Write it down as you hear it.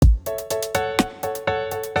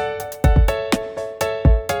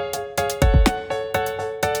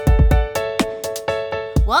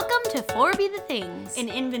Sessions.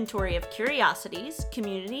 An inventory of curiosities,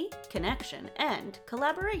 community, connection, and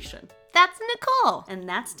collaboration. That's Nicole. And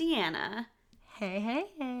that's Deanna. Hey.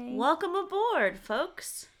 Welcome aboard,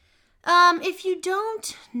 folks. If you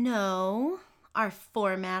don't know our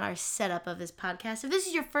format, our setup of this podcast, if this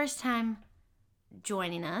is your first time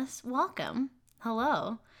joining us, welcome.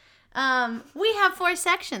 Hello. We have 4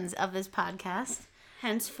 sections of this podcast.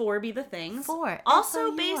 Hence, 4 be the things. 4.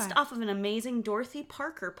 Also based off of an amazing Dorothy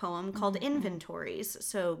Parker poem called Inventories.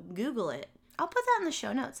 So Google it. I'll put that in the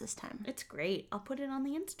show notes this time. It's great. I'll put it on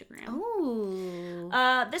the Instagram. Ooh.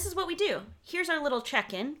 This is what we do. Here's our little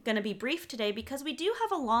check-in. Gonna be brief today because we do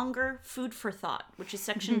have a longer food for thought, which is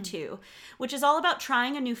section 2, which is all about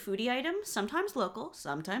trying a new foodie item, sometimes local,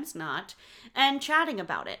 sometimes not, and chatting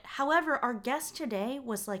about it. However, our guest today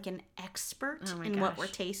was like an expert in what we're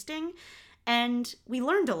tasting, and we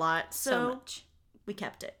learned a lot, so much. We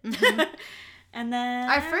kept it. And then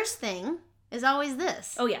Our first thing is always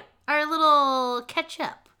this. Oh yeah. Our little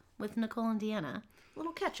catch-up with Nicole and Deanna.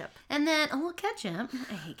 Little ketchup. And then, ketchup.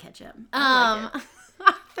 I hate ketchup. I like it.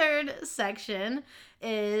 Our third section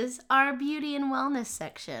is our beauty and wellness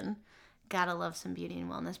section. Gotta love some beauty and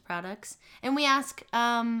wellness products. And we ask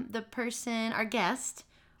the person, our guest,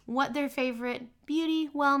 what their favorite beauty,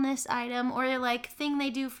 wellness item or like thing they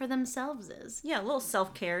do for themselves is. Yeah, a little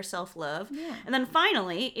self-care, self-love. Yeah. And then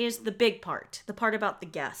finally is the big part, the part about the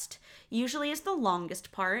guest. Usually is the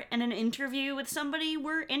longest part and an interview with somebody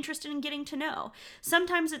we're interested in getting to know.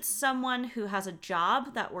 Sometimes it's someone who has a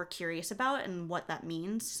job that we're curious about and what that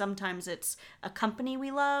means. Sometimes it's a company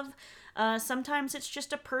we love. Sometimes it's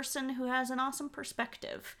just a person who has an awesome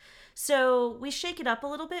perspective. So we shake it up a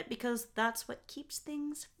little bit because that's what keeps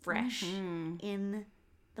things fresh in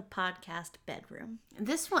the podcast bedroom.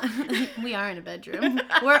 This one, we are in a bedroom.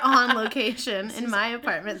 We're on location in my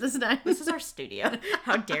apartment this time. This is our studio.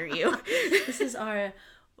 How dare you? This is our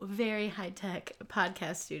very high-tech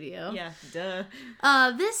podcast studio. Yeah, duh.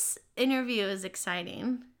 This interview is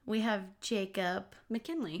exciting. We have Jacob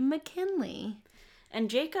McKinley. And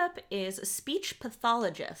Jacob is a speech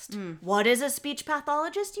pathologist. What is a speech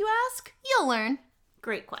pathologist, you ask? You'll learn.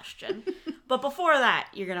 Great question. But before that,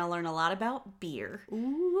 you're going to learn a lot about beer.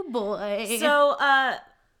 Ooh, boy. So,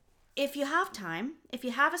 if you have time, if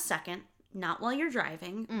you have a second, not while you're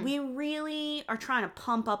driving, we really are trying to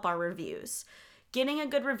pump up our reviews. Getting a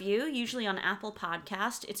good review, usually on Apple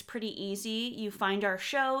Podcast, it's pretty easy. You find our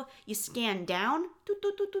show, you scan down.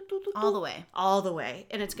 All the way. All the way.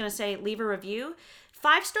 And it's going to say, leave a review.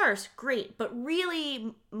 5 stars, great. But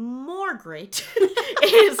really more great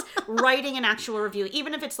is writing an actual review.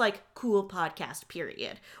 Even if it's like, cool podcast,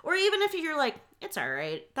 period. Or even if you're like, it's all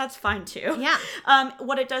right. That's fine too. Yeah.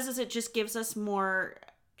 What it does is it just gives us more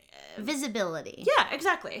visibility. Yeah,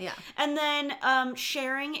 exactly. Yeah. And then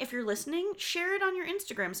sharing, if you're listening, share it on your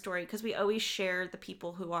Instagram story because we always share the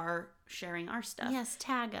people who are sharing our stuff. Yes,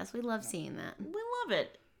 tag us. We love seeing that. We love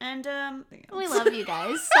it. And we love you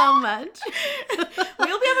guys so much. We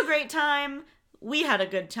hope you have a great time. We had a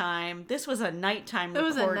good time. This was a nighttime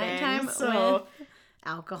recording. It was a nighttime with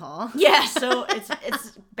alcohol. Yeah, so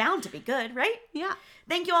it's bound to be good, right? Yeah.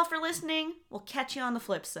 Thank you all for listening. We'll catch you on the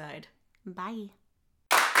flip side. Bye.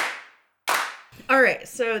 All right,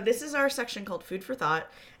 so this is our section called Food for Thought,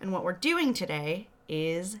 and what we're doing today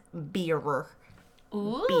is beer.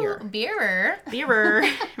 Ooh, beer. Beerer.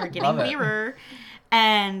 We're getting beerer.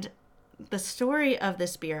 And the story of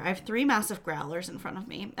this beer, I have 3 massive growlers in front of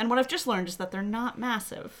me, and what I've just learned is that they're not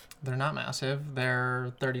massive. They're not massive.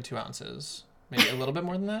 They're 32 ounces. Maybe a little bit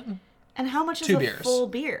more than that. And how much is 2 a beers. Full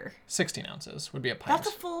beer? 16 ounces would be a pint.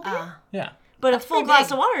 That's a full beer? Yeah. But a full glass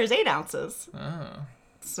of water is 8 ounces. Oh.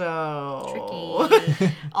 So,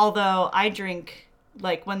 tricky. Although I drink,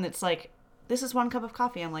 like, when it's like, this is 1 cup of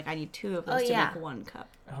coffee, I'm like, I need 2 of those to make 1 cup.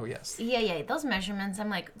 Oh, yes. Yeah. Those measurements,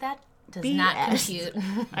 I'm like, that does not compute.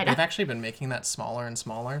 They've actually been making that smaller and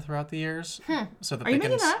smaller throughout the years. So that Are they you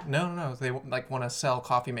can... making that? No. They, like, want to sell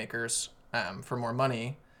coffee makers for more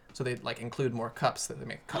money. So they, like, include more cups that they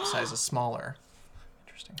make cup sizes smaller.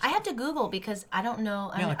 Interesting. I had to Google because I don't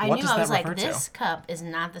know. Yeah, like, I what knew does I was that like, refer to? this cup is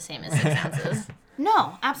not the same as 6 ounces.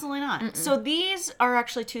 No, absolutely not. So these are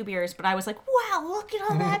actually 2 beers, but I was like, wow, look at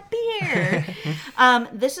all that beer.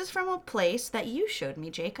 This is from a place that you showed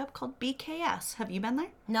me, Jacob, called BKS. Have you been there?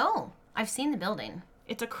 No, I've seen the building.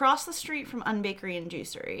 It's across the street from Unbakery and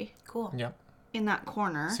Juicery. Cool. Yep. In that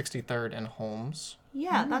corner. 63rd and Holmes.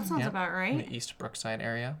 Yeah, that sounds about In right. the East Brookside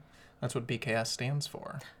area. That's what BKS stands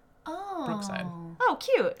for. Oh. Brookside. Oh,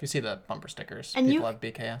 cute. You see the bumper stickers. And People you- have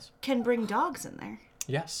BKS. Can bring dogs in there.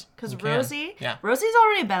 Yes. Because you can. Rosie, Yeah. Rosie's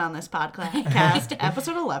already been on this podcast,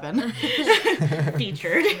 episode 11,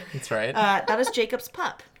 featured. That's right. That is Jacob's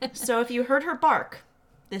pup. So if you heard her bark,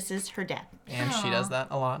 this is her dad. and she does that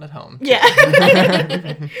a lot at home. Yeah.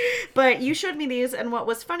 But you showed me these, and what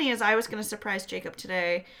was funny is I was going to surprise Jacob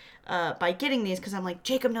today by getting these because I'm like,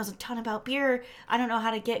 Jacob knows a ton about beer. I don't know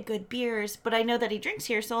how to get good beers, but I know that he drinks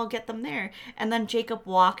here, so I'll get them there. And then Jacob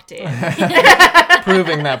walked in.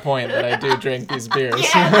 Proving that point that I do drink these beers.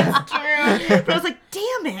 Yeah, that's true. But I was like,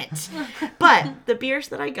 damn it. But the beers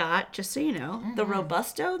that I got, just so you know, the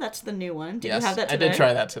Robusto, that's the new one. Did Yes, you have that I today? did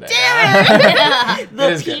try that today. The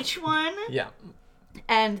It is good. peach one Yeah.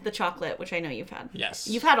 and the chocolate, which I know you've had. Yes.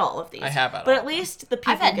 You've had all of these. I have had But all at of least the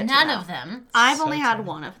people I've had get to none know. of them. I've So only had exciting.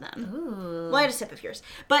 one of them. Ooh. Well, I had a sip of yours.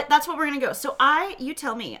 But that's what we're going to go. So you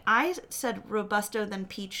tell me. I said Robusto, then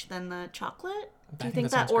peach, then the chocolate. Do you think think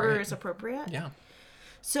that that sounds order great. is appropriate? Yeah.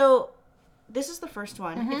 So this is the first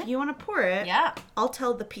one. If you want to pour it, Yeah. I'll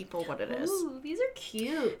tell the people what it is. Ooh, these are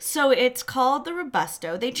cute. So it's called the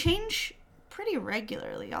Robusto. They change pretty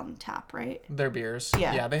regularly on tap, right? Their beers.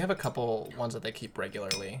 Yeah. Yeah, they have a couple ones that they keep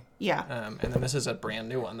regularly. Yeah. And then this is a brand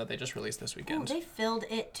new one that they just released this Ooh, weekend. they filled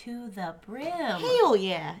it to the brim. Hell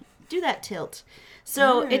yeah. Do that tilt.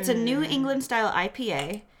 So it's a New England style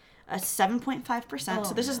IPA, a 7.5%.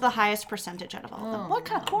 So this is the highest percentage out of all of them. What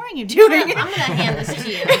kind of pouring are you doing? I'm gonna hand this to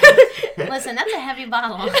you. Listen, that's a heavy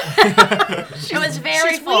bottle. It was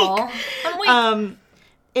very she's full. weak. I'm weak.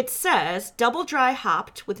 It says double dry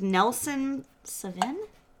hopped with Nelson Sauvin?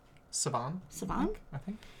 Savan, Sauvin? I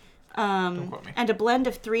think. Don't quote me. And a blend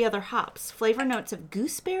of 3 other hops. Flavor notes of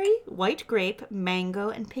gooseberry, white grape, mango,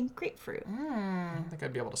 and pink grapefruit. I think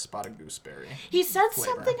I'd be able to spot a gooseberry. He said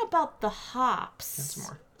Flavor. something about the hops. Some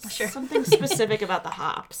more. Sure. Something specific about the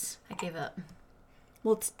hops. I gave up.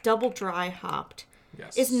 Well, it's double dry hopped.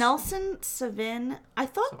 Yes. Is Nelson Sauvin? I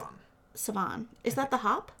thought Savan. Sauvin. Is that the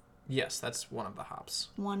hop? Yes, that's one of the hops.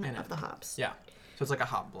 One in of it. the hops. Yeah. So it's like a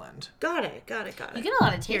hop blend. Got it. You get a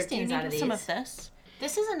lot of Here, do you tastings need out of these. some of this?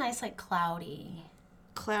 This is a nice, like, cloudy.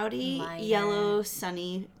 Cloudy, Lighter. yellow,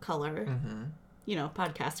 sunny color. You know,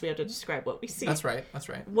 podcasts, we have to describe what we see. That's right. That's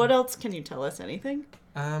right. What else can you tell us? Anything?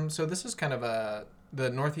 So this is kind of the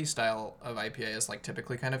Northeast style of IPA is like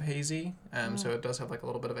typically kind of hazy. So it does have like a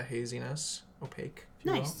little bit of a haziness, opaque. If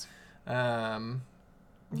you Nice. will.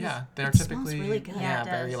 Yeah, they're It smells typically really good. Yeah, yeah it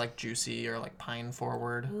very does. like juicy or like pine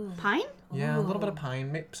forward. Pine? Yeah, a little bit Ooh. of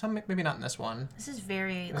pine. Some maybe not in this one. This is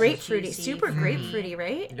very Grapefruity. juicy, Super fruity. grapefruity,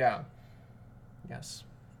 right? Yeah. Yes.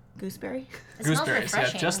 Gooseberry? It smells Gooseberries. Yeah,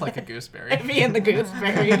 refreshing. just like a gooseberry. Me and the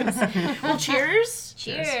gooseberries. Well, cheers.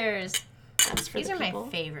 Cheers. That's for These the are people.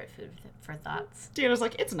 my favorite food for thoughts. Deanna's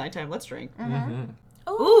like, it's nighttime. Let's drink.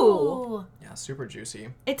 Ooh. Yeah, super juicy.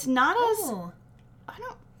 It's not as... Ooh. I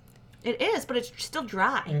don't... It is, but it's still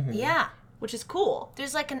dry, Yeah. which is cool.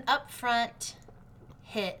 There's like an upfront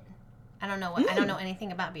hit. I don't know what. I don't know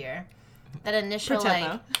anything about beer. That initial Pretend,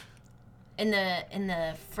 like in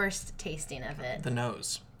the first tasting of it. The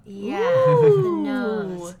nose. Yeah, Ooh. the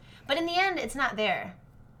nose. But in the end, it's not there.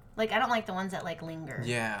 Like I don't like the ones that like linger.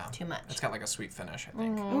 Yeah. Too much. It's got like a sweet finish, I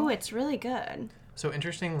think. Ooh, it's really good. So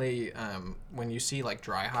interestingly, when you see like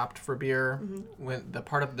dry hopped for beer, when the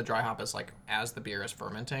part of the dry hop is like as the beer is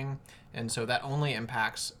fermenting, and so that only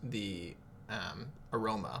impacts the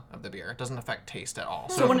aroma of the beer. It doesn't affect taste at all.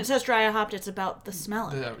 So when it says dry hopped, it's about the smell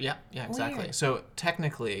of it. Yeah, exactly. Weird. So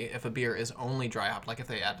technically, if a beer is only dry hopped, like if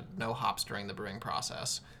they added no hops during the brewing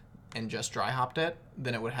process and just dry hopped it,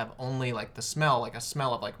 then it would have only like the smell, like a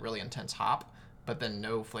smell of like really intense hop, but then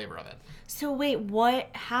no flavor of it. So wait, what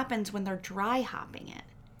happens when they're dry hopping it?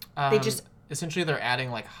 They just... Essentially they're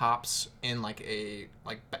adding like hops in like a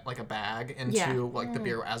like a bag into Yeah. like the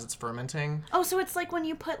beer as it's fermenting. Oh, so it's like when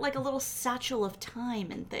you put like a little satchel of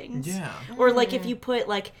thyme and things. Yeah. Or like if you put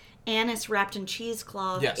like anise wrapped in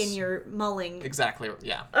cheesecloth Yes. in your mulling. Exactly.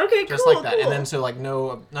 Yeah. Okay, Just cool, like that, cool. and then so like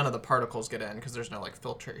none of the particles get in because there's no like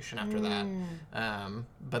filtration after that.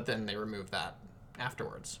 But then they remove that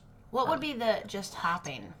afterwards. What would be the just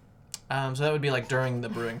hopping? So that would be like during the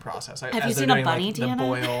brewing process. Have you seen a bunny, like, Deanna? the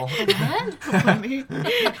boil?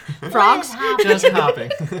 What Frogs? is hopping? Just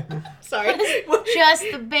hopping. Sorry. Just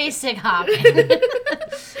the basic hopping.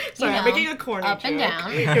 Sorry, I'm know, making a corny up and joke.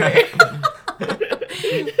 down.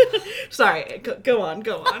 Sorry, go on.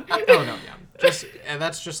 Oh no, yeah. Just and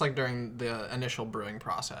that's just like during the initial brewing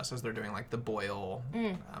process as they're doing like the boil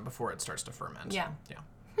before it starts to ferment. Yeah. Yeah.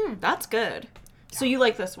 That's good. So you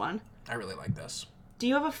like this one? I really like this. Do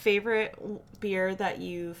you have a favorite beer that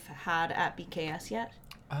you've had at BKS yet?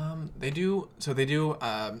 They do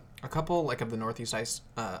a couple like of the Northeast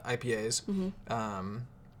IPAs.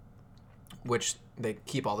 which they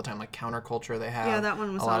keep all the time, like Counterculture they have. Yeah, that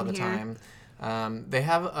one was a lot on of the here. time. They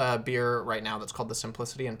have a beer right now that's called the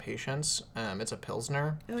Simplicity and Patience. It's a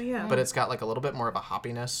Pilsner. Oh, yeah. But it's got like a little bit more of a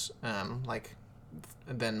hoppiness,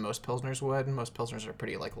 than most Pilsners would. Most Pilsners are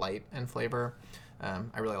pretty like light in flavor.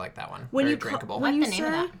 I really like that one. When Very you drinkable. when What's you the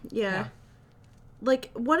name of say, that? yeah.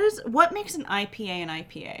 Like, what makes an IPA an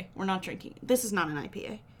IPA? We're not drinking. This is not an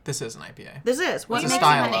IPA. This is an IPA. This is. What It's a makes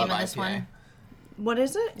style the name of of this IPA. one? What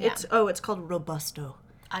is it? Yeah. It's called Robusto.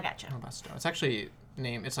 I gotcha. Robusto. It's actually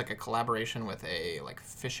it's like a collaboration with a like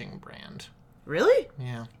fishing brand. Really?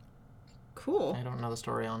 Yeah. Cool. I don't know the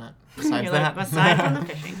story on it. Besides You're that. like, aside from the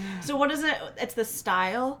fishing. So what is it? It's the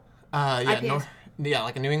style. IPAs?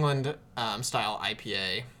 Like a New England style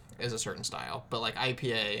IPA is a certain style, but like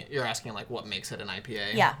IPA, you're asking like what makes it an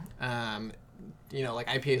IPA. Yeah. Like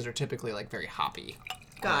IPAs are typically like very hoppy.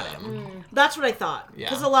 Got it. That's what I thought. Yeah.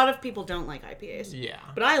 Because a lot of people don't like IPAs. Yeah.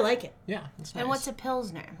 But I like it. Yeah, it's nice. And what's a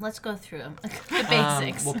Pilsner? Let's go through the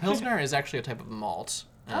basics. Well, Pilsner is actually a type of malt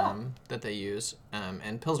that they use,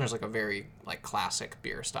 and Pilsner is like a very like classic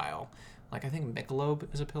beer style. Like I think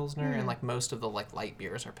Michelob is a Pilsner, and like most of the like light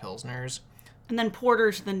beers are Pilsners. And then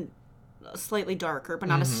porter's then slightly darker, but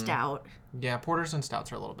not a stout. Yeah, porters and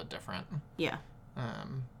stouts are a little bit different. Yeah.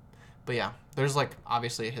 But yeah, there's like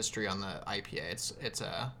obviously a history on the IPA. It's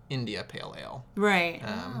a India Pale Ale. Right.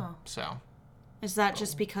 So Is that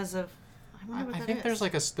just because of... I think there's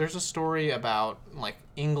a story about like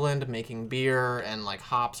England making beer, and like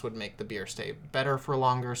hops would make the beer stay better for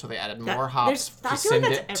longer, so they added more hops I to feel like send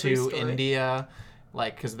that's it every to story. India.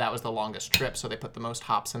 Like, because that was the longest trip, so they put the most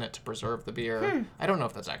hops in it to preserve the beer. I don't know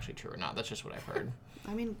if that's actually true or not. That's just what I've heard.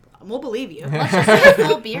 I mean, we'll believe you. Let's just have a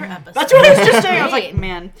full beer episode. That's what I was just saying. I was like,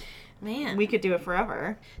 Great. man, we could do it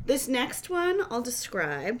forever. This next one I'll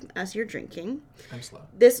describe as you're drinking. I'm slow.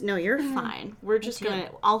 No, you're fine. We're just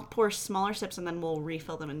I'll pour smaller sips and then we'll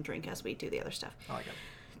refill them and drink as we do the other stuff. I like it.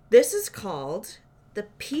 This is called the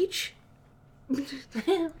Peach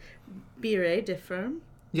Bière de Ferme.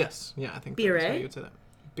 Yes. Yeah, I think Bière? that's how you would say that.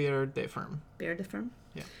 Bière de Ferme. Bière de Ferme.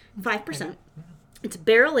 Yeah. 5%. It's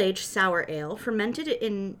barrel-aged sour ale, fermented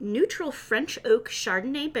in neutral French oak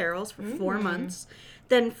Chardonnay barrels for 4 months,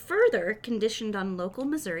 then further conditioned on local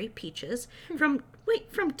Missouri peaches from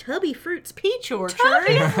Tubby Fruit's Peach Orchard.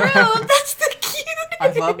 Tubby Fruit! That's the cutest.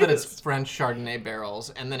 I love that it's French Chardonnay barrels,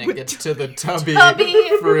 and then it gets to the Tubby Tubby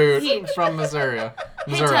Fruit Peach. from Missouri.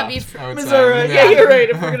 Tubby I would say. Missouri. Yeah, you're right.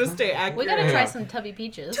 If we're gonna stay accurate, We gotta try Yeah. some Tubby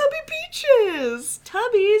Peaches. Tubby Peaches!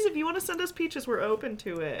 Tubbies, if you want to send us peaches, we're open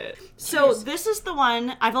to it. So this is the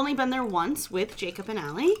one, I've only been there once with Jacob and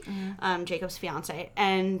Allie, Jacob's fiance,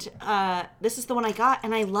 and this is the one I got,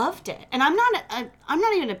 and I loved it. And I'm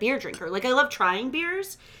not even a beer drinker. Like, I love trying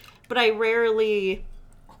beers, but I rarely,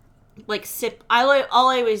 like, sip. I'll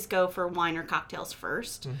always go for wine or cocktails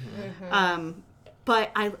first.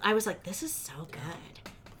 But I was like, this is so good.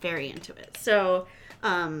 Very into it. So,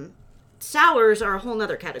 sours are a whole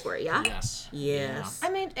nother category, yeah? Yes. Yes.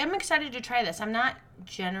 I'm excited to try this. I'm not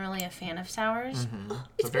generally a fan of sours.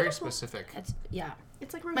 It's very specific. It's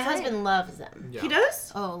It's like My rosé. husband loves them. Yeah. He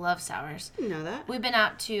does? Oh, love sours. I didn't know that. We've been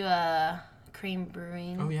out to Cream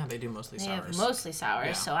Brewing. Oh yeah, they do mostly They sours. have mostly sours,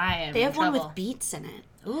 Yeah. so I am They have in one trouble. with beets in it.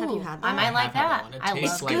 Ooh, Have you had that? I might I like have had that. one. It I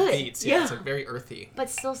tastes love like good. beets. Yeah, Yeah. it's like very earthy. But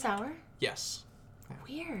still sour? Yes.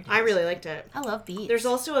 Weird. I really liked it. I love beets. There's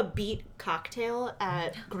also a beet cocktail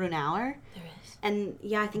at Grunauer. There is. And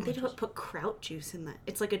yeah, I think they put kraut juice in that.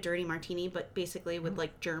 It's like a dirty martini, but basically with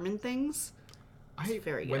like German things. I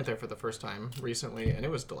very went good. there for the first time recently, and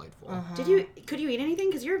it was delightful. Could you eat anything?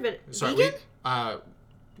 Because you're Sorry, vegan?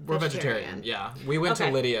 we're Vegetarian. vegetarian. Yeah, we went Okay.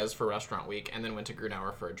 to Lydia's for restaurant week, and then went to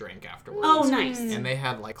Grunauer for a drink afterwards. Oh, nice. And they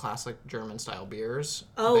had like classic German style beers.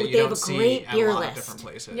 Oh, that you they have don't a see great at beer a lot list. of different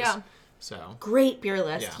places. Yeah. So Great beer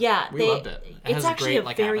list. Yeah, we loved it. It It's has actually a great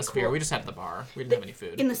like very atmosphere. cool. We just had it at the bar. We didn't have any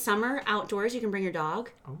food. In the summer, outdoors, you can bring your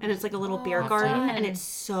dog, and it's like a little beer garden, fun. and it's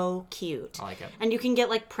so cute. I like it. And you can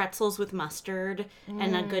get like pretzels with mustard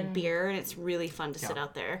and a good beer, and it's really fun to sit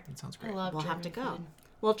out there. It sounds I great. love We'll have to German go. food.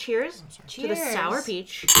 Well, cheers to the sour Cheers.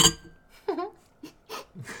 peach.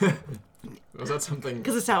 Was that something?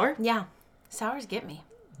 Because it's sour? Yeah. Sours get me.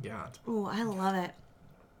 Yeah. Ooh, I love it.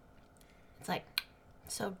 It's like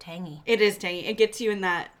so tangy. It is tangy. It gets you in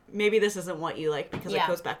that, maybe this isn't what you like because Yeah. it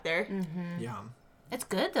goes back there. Yeah. It's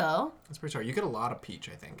good though. That's pretty sorry. You get a lot of peach,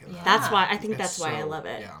 I think. in that. That's Yeah. why, I think It's that's why I so- love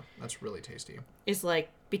it. Yeah, that's really tasty. Is like,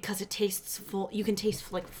 because it tastes full, you can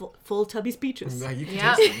taste like full Tubby's peaches. Yeah, you can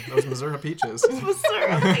Yeah. taste them. Those Missouri peaches.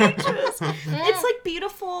 Missouri peaches. It's like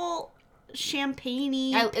beautiful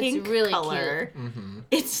champagne-y It's pink really color. Mm-hmm.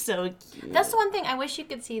 It's so cute. That's the one thing I wish you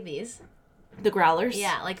could see these. The growlers?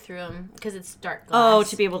 Yeah, like through them because it's dark Oh, glass.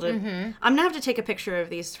 to be able to... I'm going to have to take a picture of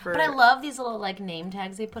these for... But I love these little like name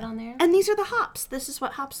tags they put on there. And these are the hops. This is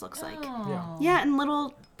what hops looks like. Oh. Yeah, and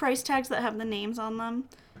little price tags that have the names on them.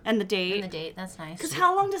 And the date. And the date, that's nice. Because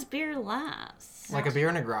how long does beer last? Like a beer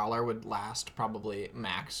and a growler would last probably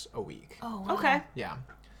max a week. Oh, wow. Okay. Yeah.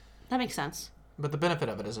 That makes sense. But the benefit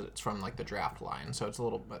of it is it's from like the draft line, so it's a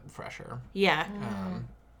little bit fresher. Yeah.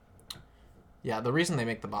 Yeah, the reason they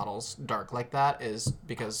make the bottles dark like that is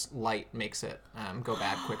because light makes it go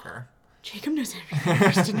bad quicker. Jacob knows everything there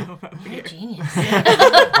is to know about beer. Genius.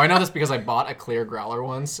 Well, I know this because I bought a clear growler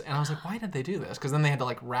once, and I was like, why did they do this? Because then they had to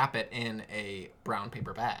like wrap it in a brown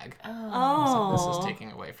paper bag. Oh. So this is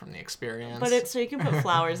taking away from the experience. But it's so you can put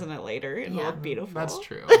flowers in it later. It'll Yeah. look beautiful. That's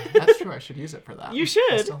true. That's true. I should use it for that. You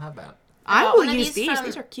should. I still have that. I bought will one of use these. from-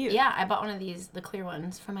 These are cute. Yeah, I bought one of these, the clear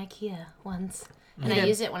ones from IKEA once. And I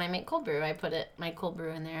use it when I make cold brew. I put my cold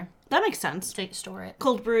brew in there That makes sense. to store it.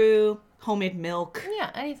 Cold brew, homemade milk,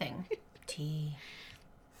 Yeah, anything. Tea.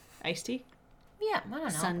 iced tea, Yeah, I don't know.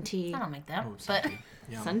 sun tea, I don't make that, Oh, but Sunty.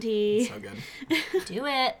 Yum. sun tea. So good. do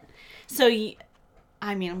it. So,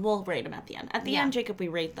 I mean, we'll rate them at the end. At the Yeah. end, Jacob, we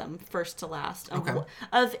rate them first to last. Okay.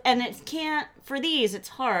 And it can't, for these, it's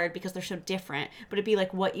hard because they're so different, but it'd be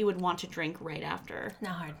like what you would want to drink right after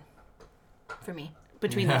Not hard. For me.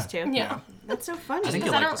 between Yeah. those two. Yeah. That's so funny. I think Because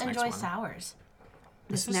you'll I like don't this enjoy next one. sours.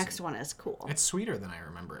 This is- next one is cool. It's sweeter than I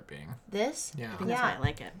remember it being. This? Yeah. I think Yeah. that's why I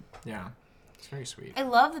like it. Yeah. It's very sweet. I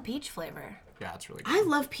love the peach flavor. Yeah, it's really good. I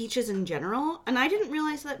love peaches in general, and I didn't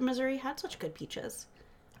realize that Missouri had such good peaches.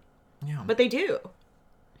 Yeah. But they do.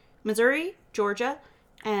 Missouri, Georgia,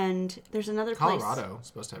 and there's another place. Colorado is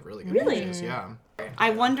supposed to have really good Really? peaches. Yeah. I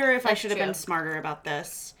wonder if I That's should have been true. smarter about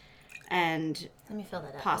this and Let me fill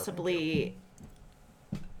that up. possibly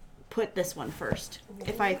put this one first,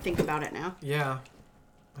 if I think about it now. Yeah.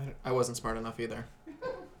 I wasn't smart enough either.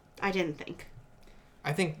 I didn't think.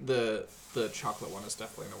 I think the chocolate one is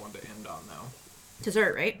definitely the one to end on, though.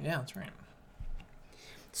 Dessert, right? Yeah, that's right.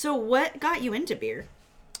 So what got you into beer?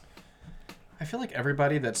 I feel like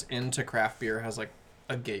everybody that's into craft beer has like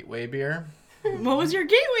a gateway beer. What was your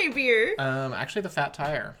gateway beer? Actually, the Fat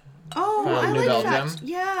Tire. Oh, from I New like Belgium. that.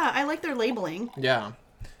 Yeah, I like their labeling. Yeah.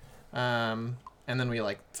 And then we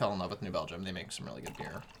like fell in love with New Belgium. They make some really good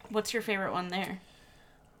beer. What's your favorite one there?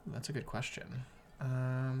 That's a good question.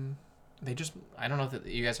 I don't know if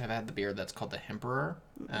you guys have had the beer that's called the Hemperor.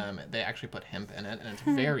 They actually put hemp in it, and it's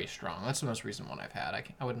very strong. That's the most recent one I've had.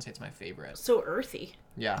 I wouldn't say it's my favorite. So earthy.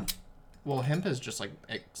 Yeah. Well, hemp is just like,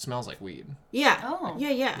 it smells like weed. Yeah. Oh. Yeah.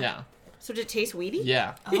 Yeah. So did it taste weedy?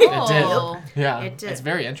 Yeah. Oh. It did. Yeah. It did. It's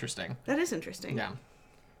very interesting. That is interesting. Yeah.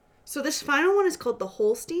 So this final one is called the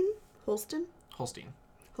Holstein. Holstein.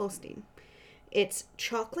 Holstein. It's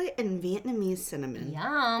chocolate and Vietnamese cinnamon.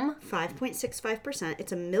 Yum. 5.65%.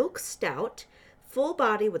 It's a milk stout, full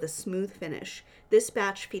body with a smooth finish. This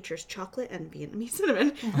batch features chocolate and Vietnamese cinnamon,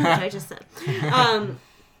 which I just said.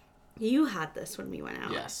 You had this when we went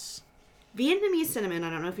out. Yes. Vietnamese cinnamon, I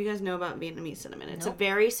don't know if you guys know about Vietnamese cinnamon. It's a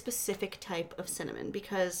very specific type of cinnamon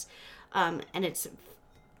because, and it's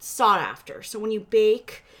sought after. So when you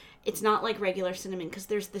bake, it's not like regular cinnamon because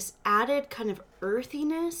there's this added kind of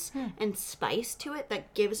earthiness and spice to it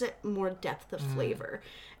that gives it more depth of flavor.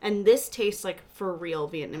 And this tastes like for real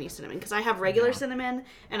Vietnamese cinnamon because I have regular cinnamon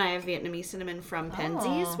and I have Vietnamese cinnamon from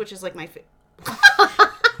Penzies, which is like my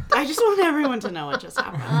I just want everyone to know what just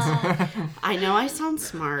happened. I know I sound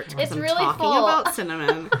smart because It's I'm really talking full. about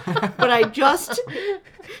cinnamon, but I just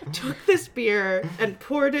took this beer and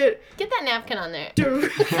poured it Get that napkin on there.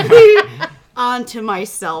 directly onto my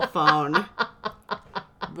cell phone.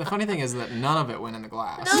 The funny thing is that none of it went in the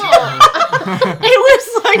glass. It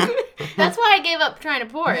was like, That's why I gave up trying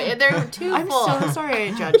to pour it. They're too I'm full. so sorry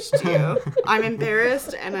I judged you. I'm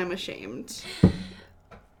embarrassed and I'm ashamed.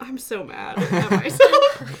 I'm so mad at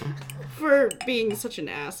myself for being such an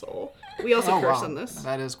asshole. We also Oh, curse wow. on this.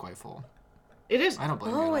 That is quite full. It is I don't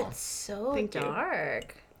blame you Oh, at all. it's so Thank you.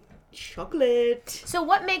 dark. chocolate. So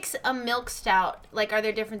what makes a milk stout? Like, are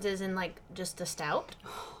there differences in like just a stout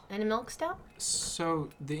and a milk stout? So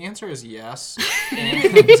the answer is yes.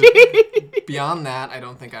 And beyond that, I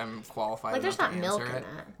don't think I'm qualified. Like, there's enough not to milk answer in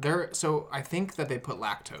it. that. So I think that they put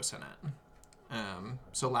lactose in it.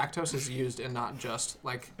 So lactose is used in not just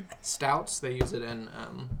like stouts. They use it in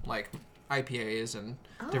like IPAs and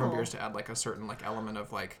different Oh. beers to add like a certain like element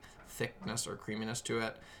of like thickness or creaminess to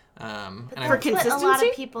it. And For That's what a lot consistency?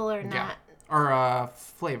 of people are yeah. not. Or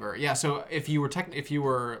flavor. Yeah, so if you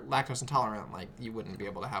were lactose intolerant, like you wouldn't be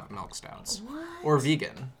able to have milk stouts. What? Or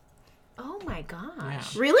vegan. Oh my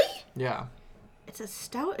gosh. Really? Yeah. It's a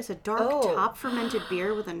stout. It's a dark Oh. top fermented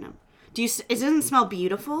beer with a It doesn't smell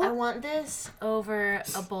beautiful? I want this over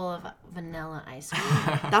a bowl of vanilla ice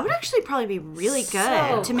cream. That would actually probably be really good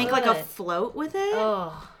So to make like a good. float with it.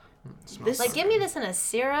 Oh, Smells like give me this in a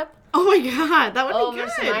syrup Oh my god, that would over be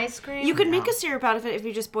good. some ice cream. You could make a syrup out of it if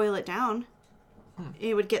you just boil it down.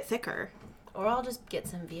 It would get thicker. or I'll just get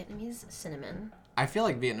some Vietnamese cinnamon. I feel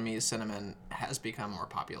like Vietnamese cinnamon has become more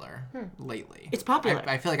popular lately. It's popular.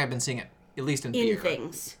 I feel like I've been seeing it at least in In beer.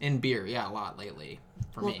 things. In beer, yeah, a lot lately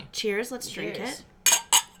for Well, me. cheers. Let's drink Cheers. it.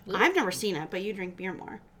 I've never seen it, but you drink beer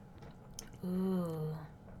more. Ooh,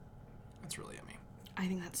 It's really yummy. I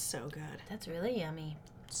think that's so good. that's really yummy.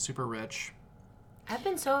 Super rich. I've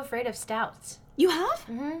been so afraid of stouts. You have?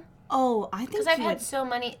 Mm-hmm. Oh, I think Because I've you had would-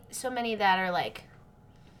 so many that are like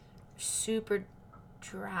super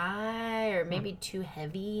dry or maybe too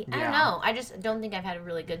heavy. I don't Yeah. know. I just don't think I've had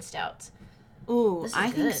really good stouts. Ooh, This is I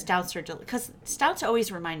think good. stouts are because stouts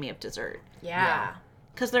always remind me of dessert. Yeah.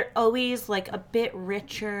 Because they're always like a bit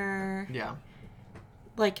richer. Yeah.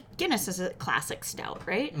 Like Guinness is a classic stout,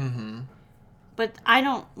 right? Mm-hmm. But I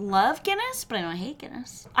don't love Guinness, but I don't hate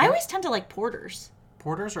Guinness. I always tend to like porters.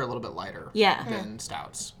 Porters are a little bit lighter Yeah. than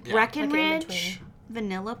stouts. Yeah. Breckenridge Like in between.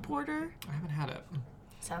 vanilla porter. I haven't had it.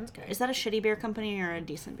 Sounds good. Is that a shitty beer company or a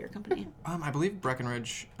decent beer company? I believe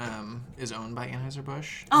Breckenridge is owned by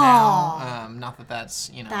Anheuser-Busch Oh. now. Not that that's,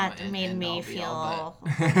 That an made end me all be all, feel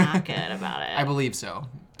but- not good about it. I believe so.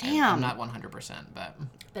 Damn. I'm not 100%, but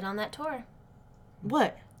Been on that tour.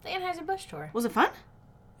 What? The Anheuser-Busch tour. Was it fun?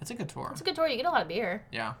 it's a good tour. It's a good tour. You get a lot of beer.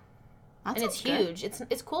 Yeah. That And it's sounds good. huge.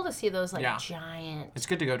 It's cool to see those like Yeah. giant. It's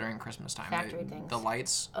good to go during Christmas time. Factory things. The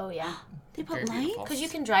lights. Oh yeah. They put Very lights? beautiful. Because you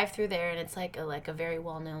can drive through there and it's like a very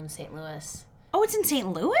well known St. Louis. Oh, it's in St.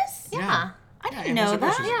 Louis? Yeah. I didn't know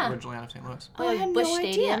Anheuser-Busch that. is Yeah. originally out of St. Louis. Oh, I had Busch no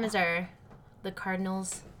Stadium idea. the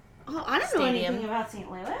Cardinals. Oh, I don't Stadium. know anything about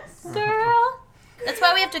St. Louis. Girl. That's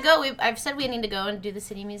why we have to go. I've said we need to go and do the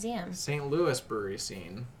city museum. St. Louis brewery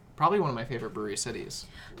scene. Probably one of my favorite brewery cities.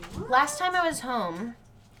 Last time I was home,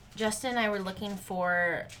 Justin and I were looking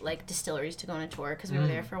for like distilleries to go on a tour because we were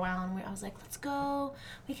there for a while, and I was like, "Let's go.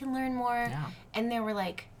 We can learn more." Yeah. And there were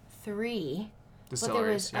like 3, but there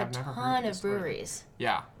Distilleries. was Yeah, a I've never heard ton of distillery. breweries,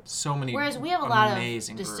 Yeah. So many Whereas we have a lot of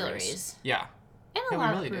amazing distilleries. breweries. Yeah. and a Yeah, we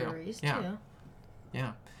lot really of do. breweries Yeah. too.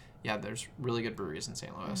 Yeah. Yeah, there's really good breweries in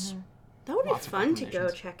St. Louis. That would be Lots of fun to go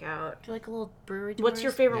recommendations. check out. Do like a little brewery tours. What's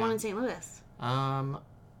your favorite Yeah. one in St. Louis?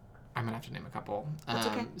 I'm gonna have to name a couple. That's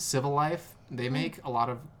okay. Civil Life, they make a lot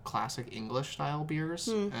of classic English style beers.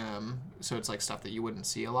 So it's like stuff that you wouldn't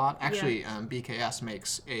see a lot. Actually, BKS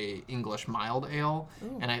makes a English mild ale,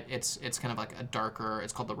 and it's kind of like a darker.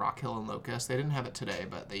 It's called the Rock Hill and Locust. They didn't have it today,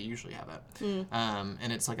 but they usually have it.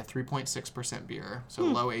 And it's like a 3.6% beer, so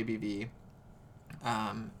low ABV.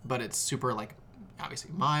 But it's super like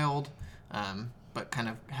obviously mild. But kind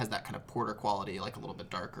of has that kind of porter quality, like a little bit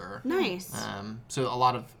darker. Nice. So a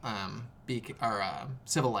lot of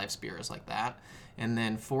Civil Life's beers like that, and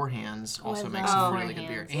then Four Hands also love makes some Four really good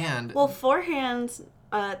beer. Hands, yeah. And Well, Four Hands,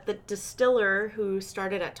 the distiller who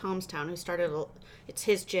started at Tomstown, it's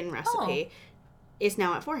his gin recipe, is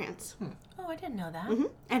now at Four Hands. Oh, I didn't know that.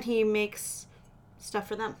 And he makes stuff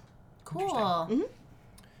for them. Cool.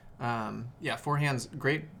 Four Hands,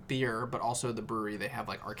 great beer, but also the brewery, they have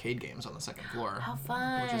like arcade games on the second floor. How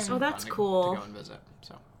fun. Which is Oh, that's fun cool. to go and visit.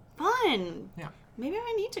 So Fun. yeah, Maybe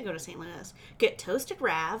I need to go to St. Louis. Get toasted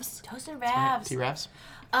ravs. Toasted Ravs. T-Ravs.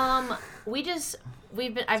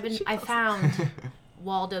 I found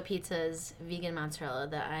Waldo Pizza's vegan mozzarella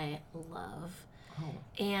that I love. Oh.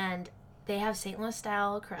 And they have St. Louis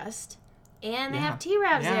style crust. And they Yeah. have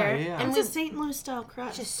T-Ravs Yeah, there. yeah. And It's we a St. Louis style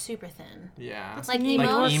crust. just super thin. Yeah. It's like Like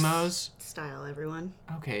emos. emos. style, everyone.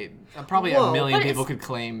 Okay, probably Whoa. a million But people it's- could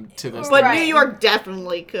claim to this. But day. New York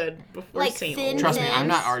definitely could before Like St. thin Louis. Trust me, I'm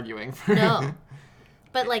not thins. arguing for No.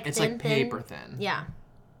 But like It's thin, like thin. paper thin. Yeah.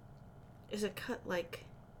 Is it cut like...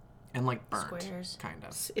 And like burnt. Squares. Kind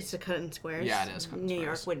of. It's a cut in squares? Yeah, it is cut in New squares.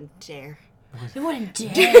 York wouldn't dare. We wouldn't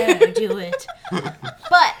dare do it.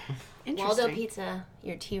 But Waldo Interesting. Pizza,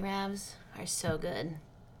 your T-Ravs are so good.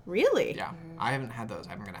 Really? Yeah, I haven't had those.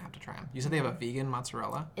 I'm gonna have to try them. You said they have a vegan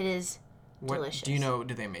mozzarella. It is What delicious. do you know?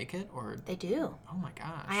 Do they make it or? They do. Oh my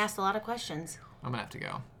gosh! I asked a lot of questions. I'm gonna have to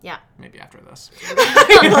go. Yeah. Maybe after this.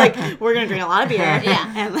 Like, we're going to drink a lot of beer.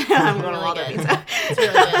 Yeah. And then I'm going to Really Waldo good. Pizza. It's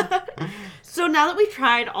really good. So now that we've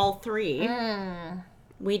tried all three, Mm.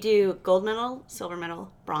 we do gold medal, silver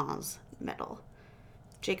medal, bronze medal.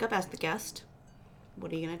 Jacob, as the guest,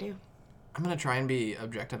 what are you going to do? I'm gonna try and be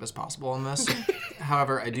objective as possible in this.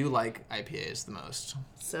 However, I do like IPAs the most.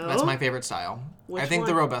 So That's my favorite style. Which I think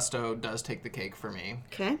the one? Robusto does take the cake for me.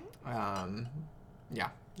 Okay. Yeah,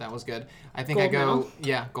 that was good. I think Gold medal?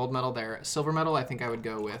 yeah, gold medal there. Silver medal, I think I would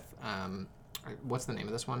go with, what's the name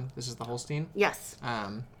of this one? This is the Holstein? Yes.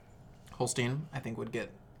 Holstein, I think, would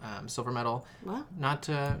get silver medal. Well, Not,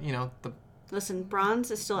 the listen,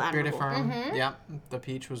 bronze is still Bearded admirable. Farm. Yeah, the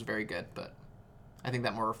peach was very good, but I think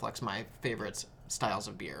that more reflects my favorite styles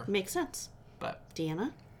of beer. Makes sense. But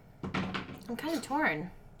Deanna? I'm kind of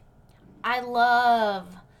torn. I love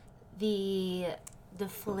the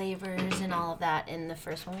flavors and all of that in the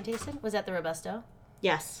first one we tasted. Was that the Robusto?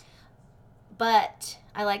 Yes. But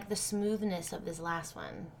I like the smoothness of this last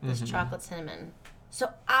one, this chocolate cinnamon. So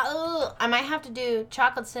I might have to do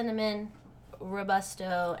chocolate cinnamon,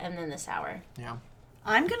 Robusto, and then the sour. yeah.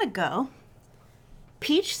 I'm going to go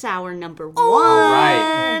peach sour number one.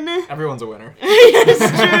 Right. Everyone's a winner.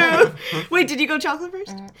 It's true. Wait, did you go chocolate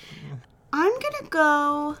first? I'm going to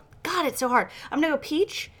go... God, it's so hard. I'm going to go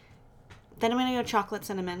peach, then I'm going to go chocolate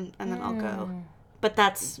cinnamon, and then I'll go... But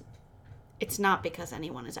it's not because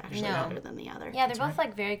anyone is actually No. better than the other. Yeah, they're both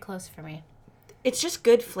like very close for me. It's just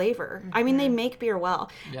good flavor. I mean, they make beer well.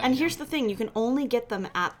 Yeah, and yeah. here's the thing. You can only get them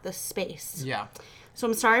at the space. Yeah. So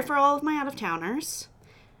I'm sorry for all of my out-of-towners.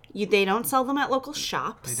 They don't sell them at local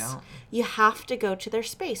shops. They don't. You have to go to their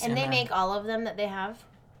space. And they make all of them that they have?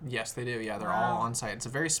 Yes, they do. Yeah, they're all on site. It's a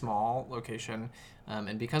very small location,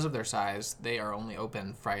 and because of their size, they are only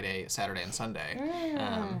open Friday, Saturday, and Sunday.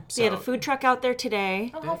 They had a food truck out there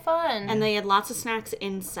today. Oh, how fun. And they had lots of snacks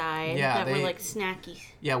inside Yeah, that were they- like snacky.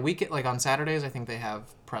 Yeah, we get on Saturdays. I think they have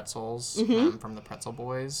pretzels from the Pretzel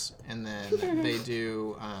Boys, and then they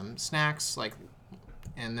do snacks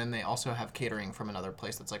and then they also have catering from another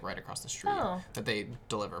place that's right across the street that they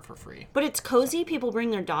deliver for free. But it's cozy. People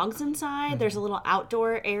bring their dogs inside. There's a little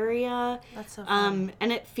outdoor area. That's so fun.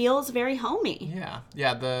 And it feels very homey.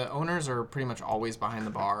 Yeah. The owners are pretty much always behind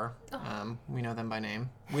the bar. We know them by name.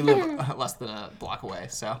 We live less than a block away,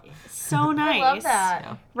 so So nice. I love that.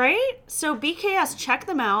 yeah. Right? So BKS, check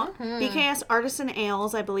them out. BKS Artisan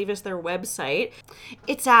Ales, I believe, is their website.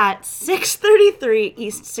 It's at 633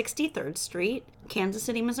 East 63rd Street, Kansas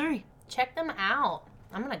City, Missouri. Check them out.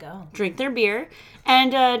 I'm going to go. Drink their beer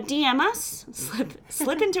and DM us.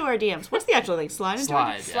 Slip into our DMs. What's the actual thing? Slide into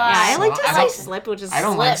our Slide. Slide. Yeah, I like to I say don't- slip, which is I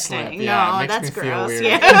don't like slip. slip. Yeah, No, it makes that's me feel gross. weird.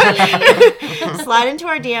 Yeah. Slide into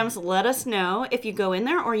our DMs. Let us know if you go in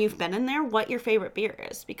there or you've been in there what your favorite beer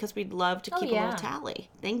is, because we'd love to keep a yeah. little tally.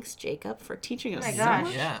 Thanks, Jacob, for teaching us my so gosh.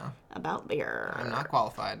 much Yeah. about beer. I'm not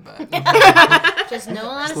qualified, but Just know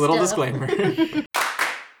a lot just of a little stuff. disclaimer.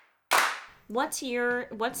 What's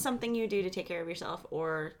something you do to take care of yourself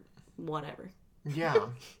or whatever? Yeah.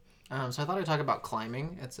 So I thought I'd talk about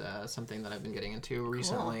climbing. It's something that I've been getting into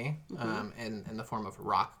recently, in the form of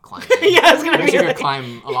rock climbing. Yeah, I was gonna I guess be you could like,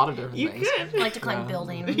 climb a lot of different things. I like to climb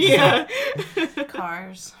buildings, yeah.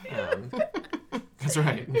 cars. That's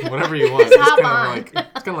right. Whatever you want. It's hop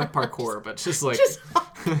kind of like parkour, but just like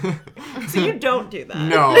So you don't do that.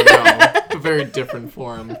 no, it's a very different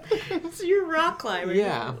form. So you're rock climbing.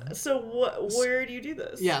 Yeah. So where do you do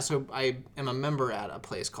this? Yeah, so I am a member at a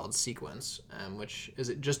place called Sequence, which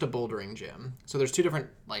is just a bouldering gym. So there's two different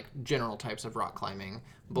general types of rock climbing: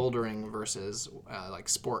 bouldering versus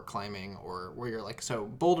sport climbing, or where you're so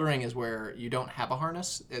bouldering is where you don't have a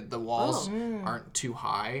harness. The walls aren't too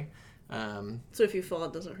high. So if you fall,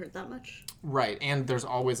 it doesn't hurt that much? Right, and there's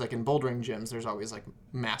always in bouldering gyms, there's always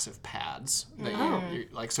massive pads. That you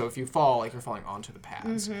so if you fall, you're falling onto the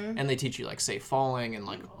pads, and they teach you safe falling, and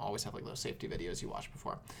always have those safety videos you watched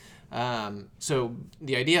before. So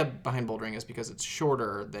the idea behind bouldering is because it's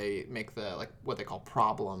shorter, they make the what they call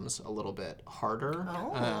problems a little bit harder.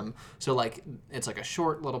 So it's a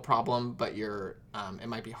short little problem, but you're it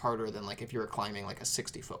might be harder than if you were climbing a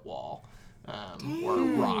 60-foot wall or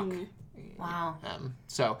rock. Wow.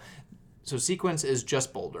 So Sequence is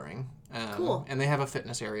just bouldering. Cool. And they have a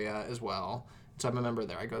fitness area as well. So I'm a member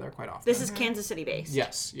there. I go there quite often. This is Kansas City based.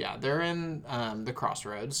 Yes, yeah. They're in the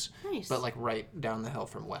Crossroads. Nice. But right down the hill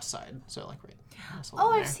from West Side. So right. nestled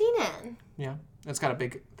Oh, in I've there. seen it. Yeah. It's got a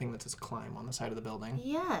big thing that says climb on the side of the building.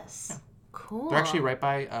 Yes. Cool. They're actually right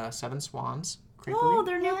by Seven Swans Creamery. Oh,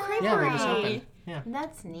 their new Yeah. creperie. Yeah, they just opened. Yeah.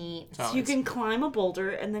 That's neat. So So you it's- can climb a boulder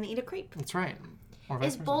and then eat a crepe. That's right. Or vice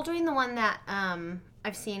Is versa. bouldering the one that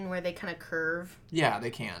I've seen where they kind of curve Yeah, they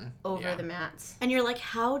can. over yeah. the mats? And you're like,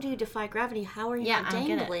 how do you defy gravity? How are you Yeah, not I don't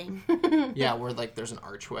get it. dangling? Yeah, where there's an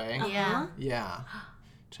archway. Yeah. Uh-huh. Yeah.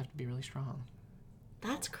 Just have to be really strong.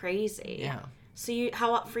 That's crazy. Yeah. So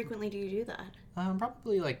how frequently do you do that?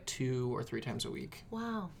 Probably 2 or 3 times a week.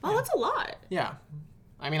 Wow. Wow, that's a lot. Yeah.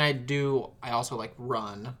 I mean, I also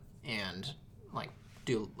run and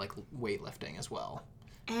do weightlifting as well.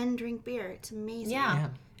 And drink beer. It's amazing. Yeah. Yeah.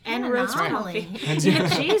 And roast anomaly. coffee.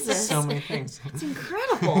 Jesus. So many things. It's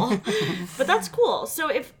incredible. But that's cool. So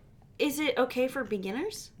is it okay for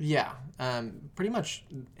beginners? Yeah, pretty much.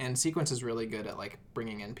 And Sequence is really good at like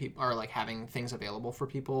bringing in people or like having things available for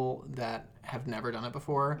people that have never done it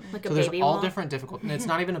before. Like so a there's baby all wall? different difficult. It's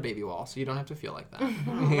not even a baby wall, so you don't have to feel like that.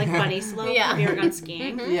 Like bunny slope? Yeah. Have you ever gone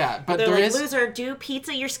skiing? Yeah, but They're there like, is loser, do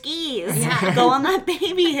pizza your skis. Yeah. Go on that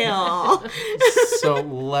baby hill. so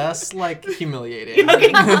less like humiliating.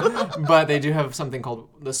 But they do have something called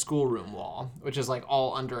the schoolroom wall, which is like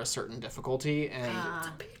all under a certain difficulty, and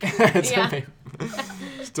it's Yeah. okay.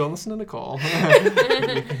 Still listen to Nicole.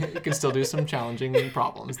 You can still do some challenging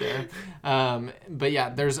problems there. But yeah,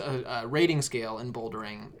 there's a rating scale in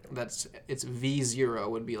bouldering it's V0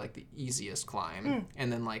 would be like the easiest climb,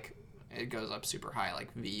 and then like it goes up super high,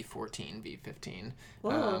 like V14,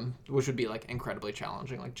 V15, which would be like incredibly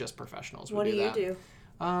challenging, like just professionals would What do you that. do?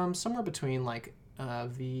 Somewhere between like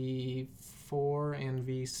V4 and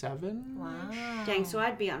V7. Wow. Dang, so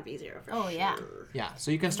I'd be on V0 for Oh, yeah. Yeah,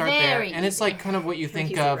 so you can start Very there, and it's easy. like kind of what you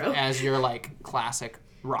think of V0. as your like classic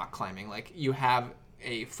rock climbing. Like you have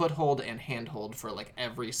a foothold and handhold for like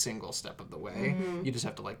every single step of the way. You just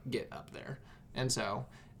have to like get up there, and so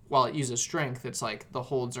while it uses strength, it's like the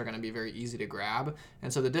holds are going to be very easy to grab,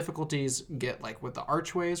 and so the difficulties get like with the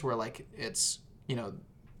archways where like it's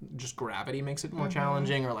just gravity makes it more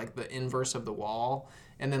challenging, or like the inverse of the wall,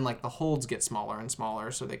 and then like the holds get smaller and smaller,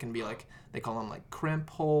 so they can be like, they call them like crimp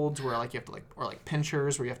holds, where like you have to like, or like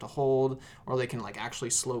pinchers where you have to hold, or they can like actually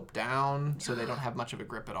slope down so they don't have much of a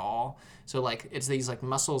grip at all. So like it's these like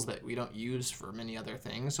muscles that we don't use for many other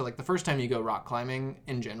things. So like the first time you go rock climbing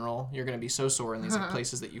in general, you're going to be so sore in these like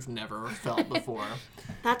places that you've never felt before.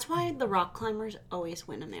 That's why the rock climbers always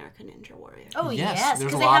win American Ninja Warrior. Oh, Yes, yes.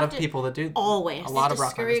 there's a 'cause they lot have of to- people that do. Always. A lot of to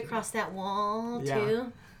rock scurry climbers do across that wall, Yeah.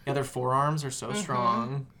 too. Yeah, their forearms are so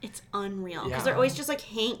strong. It's unreal. Because Yeah. they're always just like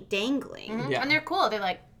dangling. Yeah. And they're cool. They're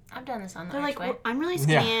like, I've done this on the They're like, archway. "Well, I'm really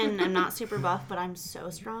Yeah. skinny and I'm not super buff, but I'm so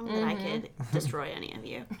strong that I could destroy any of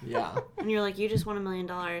you. Yeah, And you're like, you just won $1 million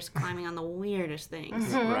climbing on the weirdest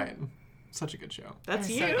things. right. Such a good show. That's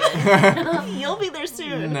So you. good. You'll be there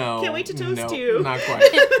soon. No. Can't wait to toast no, you. Not quite.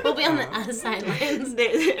 We'll be on the sidelines. And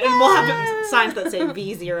we'll have signs that say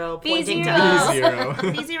V0 pointing to V0. us. Zero.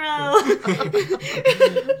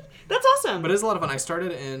 V0. That's awesome. But it's a lot of fun. I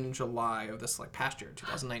started in July of this like past year,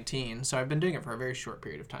 2019. So I've been doing it for a very short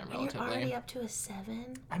period of time, You're relatively. already up to a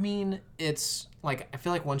 7? I mean, it's like I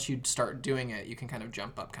feel like once you start doing it, you can kind of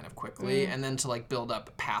jump up kind of quickly, and then to like build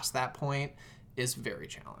up past that point is very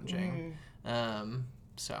challenging.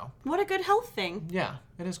 So What a good health thing. yeah,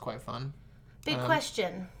 it is quite fun. Big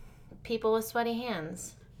question. People with sweaty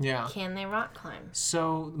hands, Yeah. can they rock climb?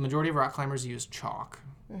 So the majority of rock climbers use chalk,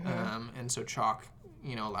 and so chalk,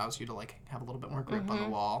 allows you to like have a little bit more grip on the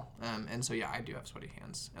wall. And so yeah, I do have sweaty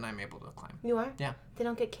hands, and I'm able to climb. You are? Yeah. They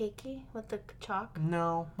don't get cakey with the chalk?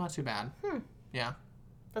 No, not too bad. Yeah.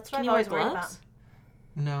 That's what Can I've you always wear worried gloves?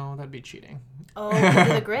 about. No, that'd be cheating. Oh, because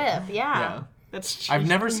of the grip. Yeah. That's I've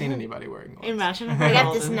never seen anybody wearing gloves. Imagine if I got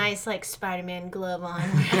all this the- nice, like, Spider-Man glove on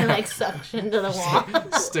and, like, suction to the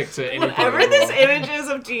wall. Stick to any Whatever part of the this wall. image is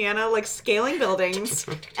of Gianna, like, scaling buildings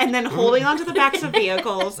and then holding onto the backs of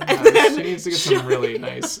vehicles. And Yeah, then she needs to get some really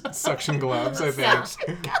nice suction gloves, I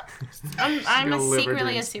think. I'm gonna live her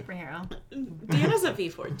secretly a dreams. superhero. Gianna's a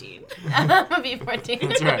V14 I'm a V14.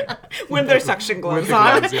 That's right. when their suction With gloves the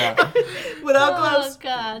on. gloves, yeah. Without Oh, gloves,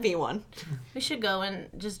 God. V1. We should go and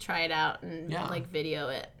just try it out and, Yeah. like, video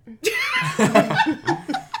it.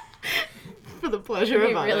 For the pleasure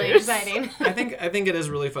It'd of be really others. exciting. I think it is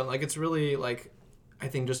really fun. Like it's really like I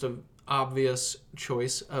think just a obvious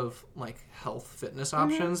choice of like health fitness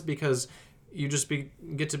options because you just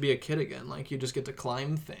get to be a kid again. Like you just get to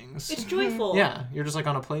climb things. It's joyful. Yeah, you're just like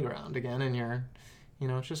on a playground again, and you're,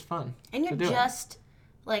 it's just fun. And to you're do it. just,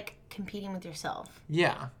 like, competing with yourself.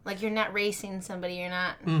 Yeah. Like, you're not racing somebody. You're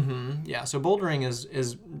not... Yeah, so bouldering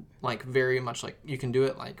is like very much like you can do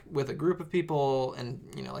it like with a group of people and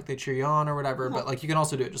like they cheer you on or whatever, but like you can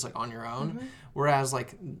also do it just like on your own. Whereas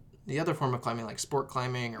like the other form of climbing, like sport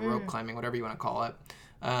climbing or rope climbing, whatever you want to call it,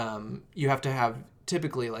 you have to have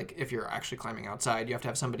typically like if you're actually climbing outside, you have to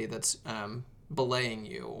have somebody that's belaying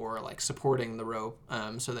you or like supporting the rope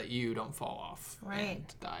so that you don't fall off Right.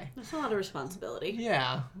 and die. That's a lot of responsibility.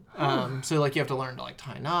 Yeah. So like you have to learn to like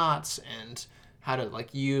tie knots and how to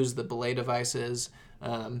like use the belay devices.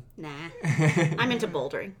 Nah. I'm into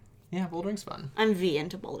bouldering. Yeah, bouldering's fun. I'm V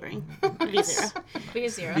into bouldering. V0.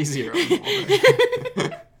 V0. V0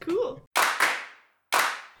 bouldering. Cool.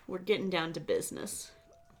 We're getting down to business.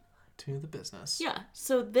 To the business. Yeah.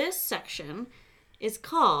 So this section is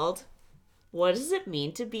called What does it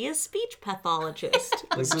mean to be a speech pathologist?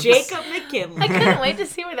 This With is- Jacob McKinley. I couldn't wait to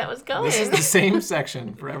see where that was going. This is the same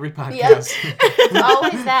section for every Yep. podcast. It's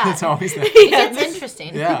always that. It's always that. It's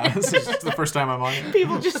interesting. Yeah, this is the first time I'm on it.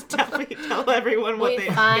 People just tell everyone what We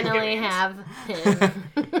they finally think it have him.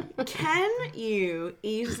 means. Can you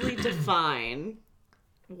easily define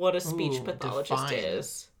what a speech Ooh, pathologist define.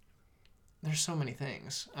 is? There's so many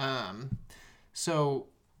things. So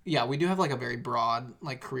yeah, we do have like a very broad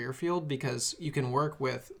like career field because you can work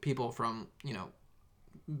with people from,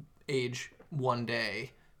 age 1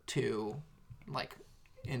 day to like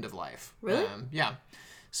end of life. Really? Yeah.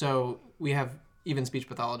 So we have even speech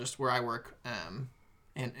pathologists where I work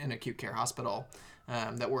in an acute care hospital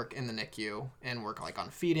that work in the NICU and work like on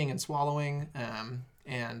feeding and swallowing.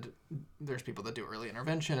 And there's people that do early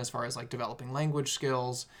intervention as far as like developing language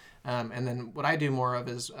skills. And then what I do more of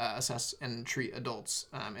is assess and treat adults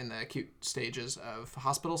in the acute stages of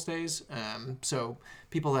hospital stays. So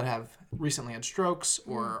people that have recently had strokes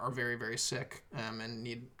or are very, very sick and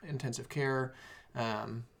need intensive care.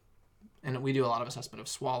 And we do a lot of assessment of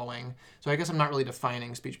swallowing. So I guess I'm not really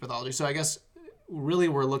defining speech pathology. So I guess really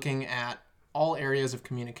we're looking at all areas of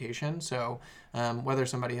communication. So whether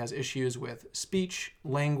somebody has issues with speech,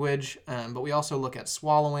 language, but we also look at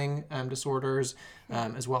swallowing disorders,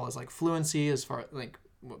 as well as like fluency, as far like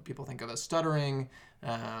what people think of as stuttering.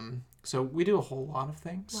 So we do a whole lot of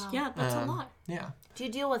things. Wow. Yeah, that's a lot. Yeah. Do you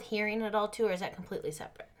deal with hearing at all too, or is that completely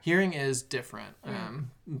separate? Hearing is different,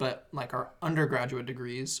 but like our undergraduate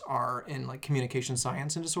degrees are in like communication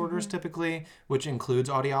science and disorders typically, which includes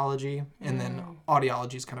audiology, and then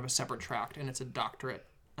audiology is kind of a separate track, and it's a doctorate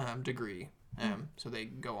degree. So they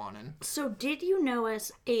go on and. So did you know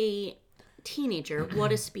as a teenager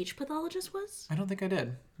what a speech pathologist was? I don't think I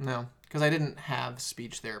did. No, because I didn't have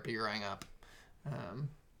speech therapy growing up.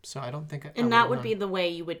 So I don't think. And that would be the way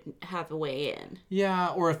you would have a way in. Yeah,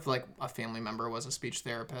 or if like a family member was a speech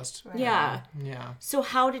therapist. Right. Yeah. Yeah. So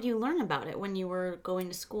how did you learn about it when you were going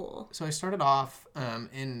to school? So I started off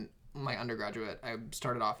in my undergraduate. I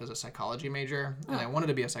started off as a psychology major, and I wanted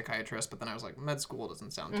to be a psychiatrist, but then I was like, med school doesn't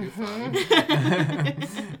sound too fun.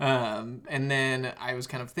 And then I was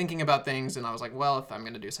kind of thinking about things, and I was like, well, if I'm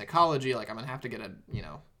going to do psychology, like I'm going to have to get a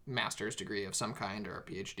master's degree of some kind or a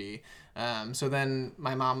PhD. So then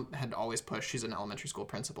my mom had always pushed, she's an elementary school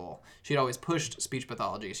principal, she'd always pushed speech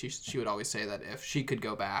pathology. She would always say that if she could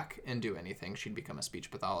go back and do anything, she'd become a speech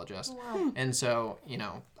pathologist. Wow. And so,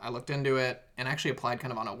 I looked into it and actually applied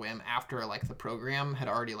kind of on a whim after like the program had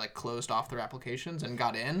already like closed off their applications and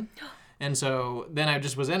got in. And so then I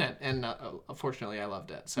just was in it, and fortunately I loved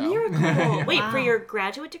it. So Miracle. Wait, for Wow. your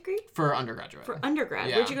graduate degree? for undergraduate, For undergrad.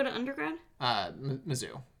 Yeah. Where'd you go to undergrad?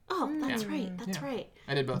 Mizzou. Oh, that's right. That's Yeah. right.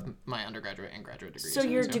 I did both my undergraduate and graduate degrees. So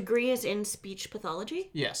in your Mizzou. degree is in speech pathology?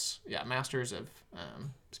 Yes, yeah, Masters of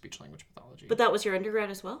Speech Language Pathology. But that was your undergrad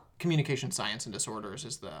as well? Communication Science and Disorders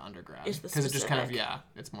is the undergrad. Is the Because it just kind of, specific.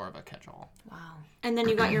 it's more of a catch-all. Wow. And then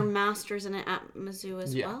you got your master's in it at Mizzou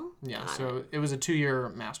as Yeah, well? yeah. Got So it. it was a 2-year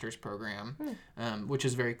master's program, which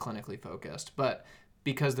is very clinically focused. But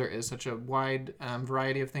because there is such a wide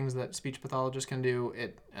variety of things that speech pathologists can do,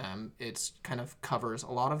 it's kind of covers a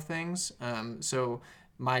lot of things. So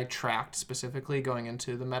my tract specifically going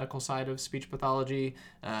into the medical side of speech pathology,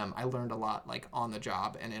 I learned a lot like on the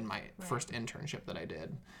job and in my first internship that I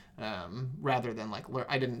did, rather than like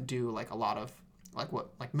I didn't do like a lot of like what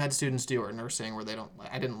like med students do or nursing where they don't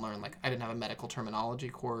I didn't learn like I didn't have a medical terminology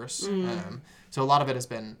course. So a lot of it has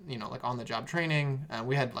been like on the job training.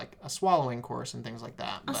 We had like a swallowing course and things like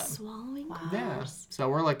that. A But swallowing yeah, course? so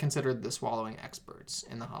we're like considered the swallowing experts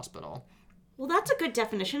in the hospital. Well, that's a good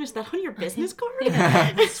definition. Is that on your business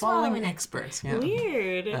card? Swallowing experts. Yeah.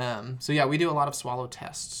 Weird. So yeah, we do a lot of swallow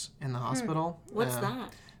tests in the hospital. What's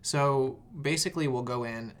that? So basically, we'll go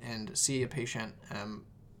in and see a patient.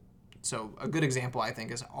 So a good example, I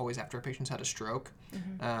think, is always after a patient's had a stroke.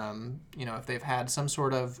 If they've had some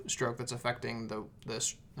sort of stroke that's affecting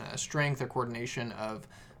the strength or coordination of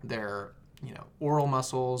their oral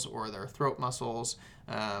muscles or their throat muscles,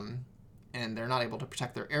 and they're not able to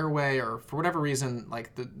protect their airway, or for whatever reason,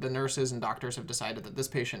 like the nurses and doctors have decided that this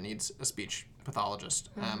patient needs a speech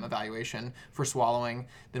pathologist evaluation for swallowing,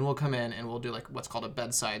 then we'll come in and we'll do like what's called a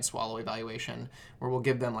bedside swallow evaluation, where we'll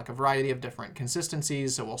give them like a variety of different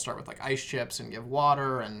consistencies. So we'll start with like ice chips and give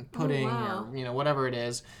water and pudding wow. or whatever it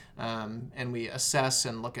is, and we assess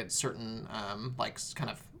and look at certain like kind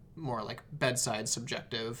of more like bedside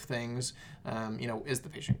subjective things. Is the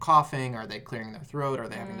patient coughing? Are they clearing their throat? Are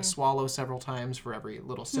they having to swallow several times for every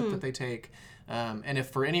little sip that they take? And if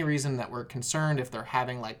for any reason that we're concerned, if they're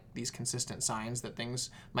having like these consistent signs that things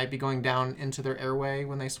might be going down into their airway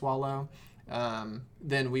when they swallow,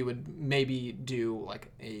 then we would maybe do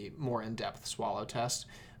like a more in-depth swallow test.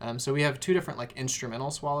 So we have 2 different like instrumental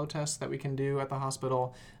swallow tests that we can do at the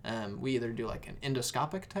hospital. We either do like an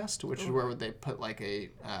endoscopic test, which is where they put like a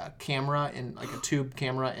camera in, like a tube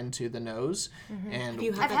camera into the nose. And Have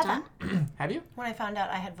you had I've that had done? have you? When I found out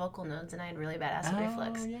I had vocal nodes and I had really bad acid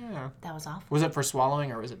reflux, Yeah. that was awful. Was it for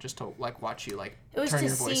swallowing, or was it just to like watch you like It was turn to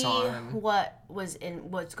your voice see on?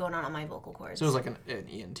 what's going on my vocal cords. So it was like an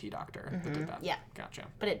ENT doctor that did that. Yeah. Gotcha.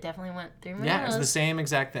 But it definitely went through my Yeah, nose. it's the same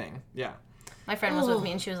exact thing. Yeah. My friend was with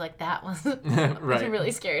me and she was like, that was, Right.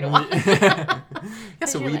 really scary to watch. Yeah,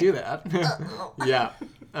 so you're we like, do that. Yeah.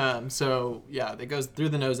 So yeah, it goes through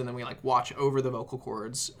the nose, and then we like watch over the vocal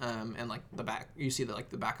cords, and like the back. You see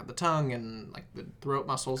the back of the tongue and like the throat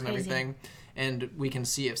muscles and Crazy. everything, and we can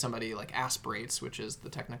see if somebody like aspirates, which is the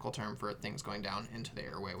technical term for things going down into the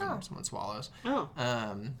airway when someone swallows. Oh.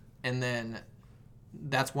 And then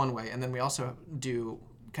that's one way, and then we also do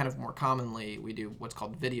kind of more commonly we do what's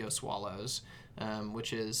called video swallows,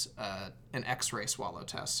 which is an X-ray swallow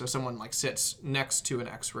test. So someone like sits next to an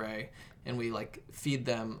X-ray, and we like feed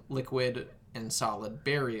them liquid and solid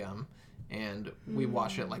barium, and we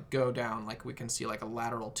watch it like go down. Like we can see like a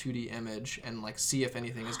lateral 2D image and like see if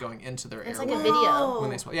anything is going into their It's airway like a video.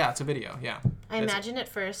 when they swallow. Yeah, it's a video. Yeah. I imagine at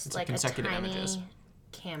first like a consecutive tiny images.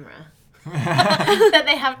 camera that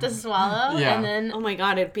they have to swallow, Yeah. and then Oh my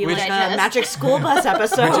god, it'd be Which- like a Digest. Magic School Bus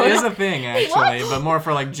episode. Which is a thing actually, but more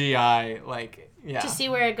for like GI, like yeah. to see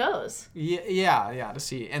where it goes. Yeah, to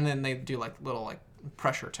see. And then they do like little like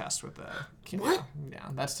pressure test with the camera. What? Yeah,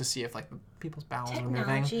 that's to see if like the people's bowels are moving.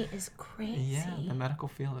 Technology is crazy. Yeah, the medical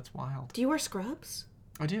field, it's wild. Do you wear scrubs?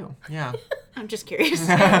 I do. Yeah. I'm just curious.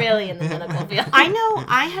 You're really in the medical field. I know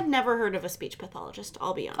I had never heard of a speech pathologist,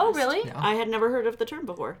 I'll be honest. Oh, really? Yeah. I had never heard of the term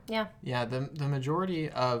before. Yeah. Yeah, the majority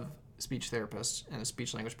of speech therapists and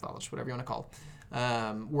speech language pathologists, whatever you want to call,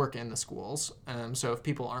 work in the schools. So if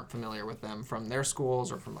people aren't familiar with them from their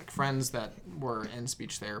schools or from like friends that were in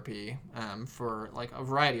speech therapy, for like a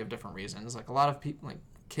variety of different reasons, like a lot of people, like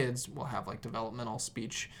kids will have like developmental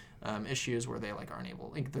speech issues where they like aren't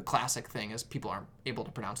able. Like the classic thing is people aren't able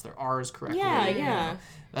to pronounce their R's correctly. Yeah, you yeah. know.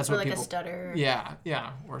 That's Or what like people. a stutter.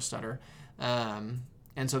 Yeah, or stutter.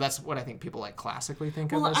 And so that's what I think people like classically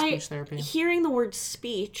think of Well, as speech therapy. hearing the word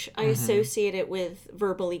speech, I associate it with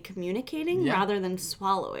verbally communicating Yeah. rather than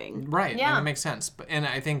swallowing. Right. Yeah. And it makes sense. And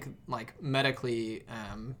I think like medically,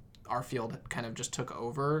 our field kind of just took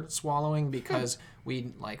over swallowing because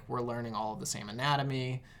we're learning all of the same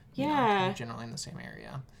anatomy. you know, Yeah. generally in the same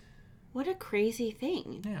area. What a crazy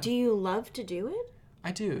thing. Yeah. Do you love to do it?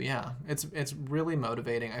 I do. Yeah. It's really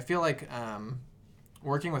motivating. I feel like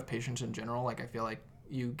working with patients in general, like I feel like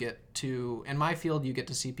you get to, in my field, you get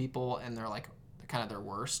to see people and they're like kind of their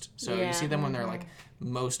worst. So Yeah. you see them when they're like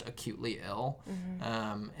most acutely ill.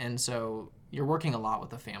 And so you're working a lot with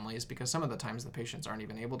the families because some of the times the patients aren't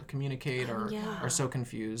even able to communicate or Yeah. are so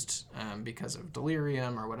confused because of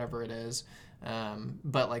delirium or whatever it is.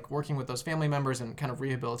 But like working with those family members and kind of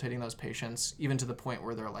rehabilitating those patients, even to the point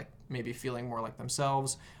where they're like maybe feeling more like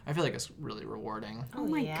themselves, I feel like it's really rewarding. Oh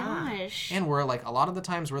my yeah. gosh. And we're like, a lot of the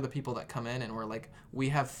times we're the people that come in and we're like, we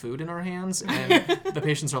have food in our hands, and the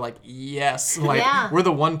patients are like, yes, like Yeah. we're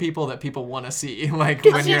the one people that people want to see. Like I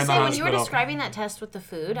when was you're gonna in the say, when hospital. you were describing that test with the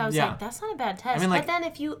food, I was Yeah. like, that's not a bad test. mean, like- but then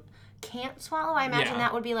if you can't swallow, I imagine Yeah.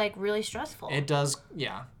 that would be like really stressful. It does,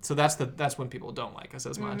 yeah. So that's when people don't like us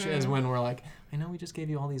as much, is when we're like, I know we just gave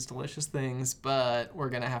you all these delicious things, but we're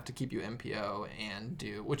gonna have to keep you MPO and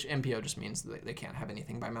do, which MPO just means that they can't have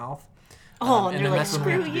anything by mouth. Oh, and and they're then like, that's when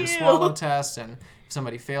we have to "Screw do you." swallow tests, and if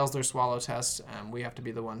somebody fails their swallow test, we have to be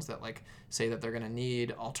the ones that like say that they're gonna need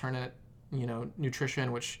alternate,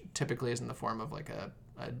 nutrition, which typically is in the form of like a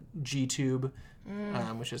G tube,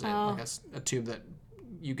 which is a tube that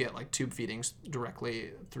you get like tube feedings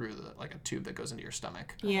directly through like a tube that goes into your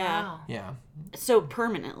stomach. Yeah. Wow. Yeah. So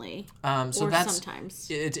permanently. So or that's sometimes.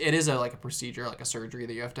 it is like a procedure, like a surgery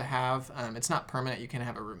that you have to have. It's not permanent. You can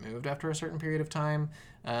have it removed after a certain period of time.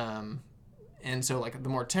 And so like the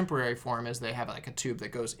more temporary form is they have like a tube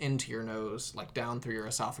that goes into your nose, like down through your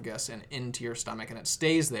esophagus and into your stomach, and it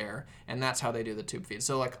stays there. And that's how they do the tube feed.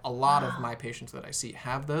 So like a lot of my patients that I see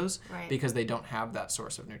have those Right. because they don't have that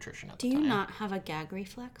source of nutrition at Do the you time. not have a gag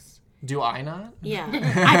reflex? Do I not? Yeah.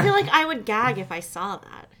 I feel like I would gag if I saw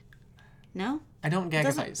that. No? I don't gag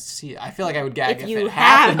if I see it. I feel like I would gag if you it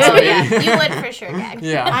have happened to it. me. Yeah, you would for sure gag.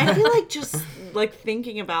 Yeah. I feel like just like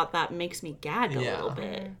thinking about that makes me gag a Yeah. little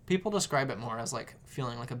bit. People describe it more as like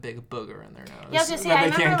feeling like a big booger in their nose Yeah, I was gonna say, that I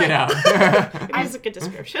they can't remember, get out. It is a good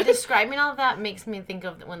description. Describing all of that makes me think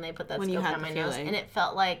of when they put that When you scope had on the my nose, feeling. and it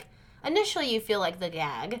felt like initially you feel like the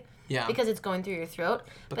gag, Yeah. because it's going through your throat.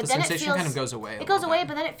 But the then sensation kind of goes away. It goes away,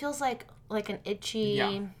 but then it feels like an itchy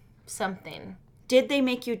Yeah. something. Did they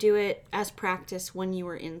make you do it as practice when you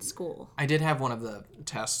were in school? I did have one of the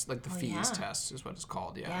tests, like the FEES yeah. test is what it's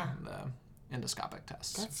called. Yeah. The endoscopic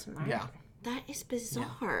test. That's smart. Yeah. That is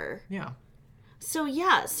bizarre. Yeah.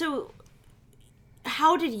 So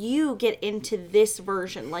how did you get into this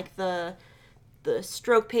version, like the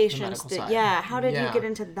stroke patients? medical side. How did you Yeah. get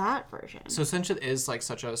into that version? So since it is like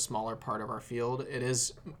such a smaller part of our field, it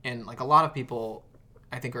is, and like a lot of people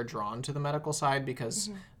I think are drawn to the medical side because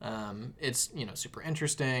it's, you know, super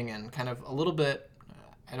interesting and kind of a little bit,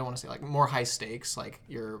 I don't want to say like more high stakes, like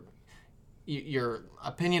your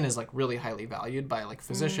opinion is like really highly valued by like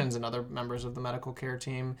physicians and other members of the medical care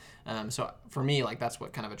team. So for me, like that's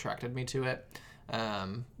what kind of attracted me to it.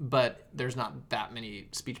 But there's not that many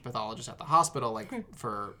speech pathologists at the hospital. Like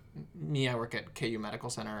for me, I work at KU Medical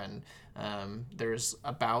Center, and there's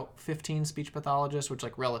about 15 speech pathologists, which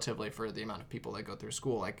like relatively for the amount of people that go through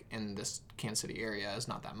school, like in this Kansas City area, is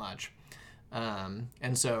not that much.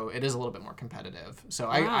 And so it is a little bit more competitive. So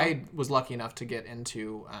I was lucky enough to get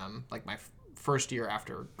into like my first year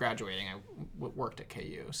after graduating, I worked at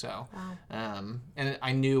KU. So, and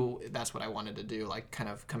I knew that's what I wanted to do, like kind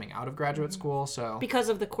of coming out of graduate school. So Because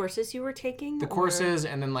of the courses you were taking? the courses,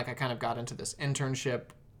 and then like I kind of got into this internship,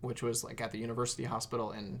 which was like at the University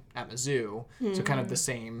Hospital at Mizzou. So kind of the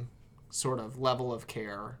same sort of level of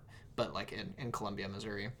care, but like in Columbia,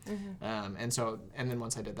 Missouri. And then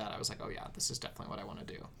once I did that, I was like, oh yeah, this is definitely what I want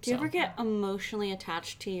to do. Do you ever get emotionally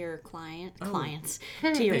attached to your clients,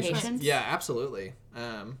 to your patients? Yeah, absolutely.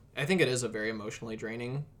 I think it is a very emotionally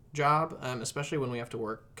draining job, especially when we have to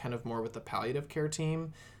work kind of more with the palliative care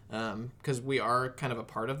team, because we are kind of a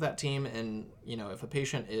part of that team. And, you know, if a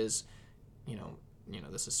patient is, you know,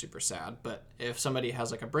 this is super sad, but if somebody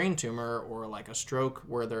has like a brain tumor or like a stroke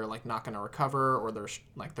where they're like not going to recover, or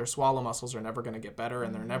their swallow muscles are never going to get better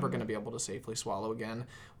and they're never going to be able to safely swallow again,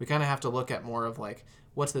 we kind of have to look at more of like,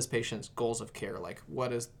 what's this patient's goals of care? Like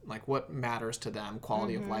what matters to them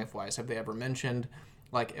quality of life wise? Have they ever mentioned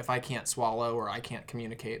like, if I can't swallow or I can't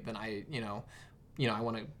communicate, then I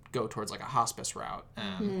want to go towards like a hospice route.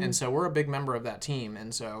 And so we're a big member of that team.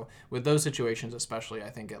 And so with those situations, especially, I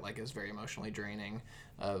think it like is very emotionally draining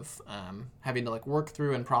of having to like work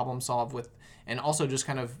through and problem solve with, and also just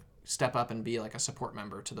kind of step up and be like a support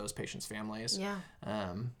member to those patients' families. Yeah.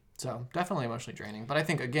 So definitely emotionally draining. But I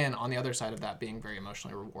think, again, on the other side of that, being very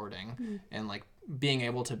emotionally rewarding and like being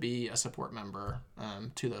able to be a support member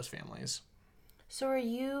to those families. So are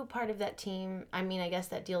you part of that team? I mean, I guess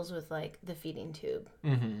that deals with like the feeding tube,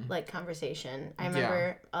 like conversation. I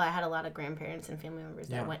remember I had a lot of grandparents and family members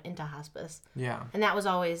that went into hospice. Yeah. And that was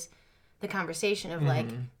always the conversation of like,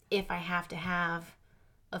 if I have to have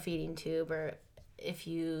a feeding tube, or if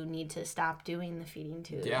you need to stop doing the feeding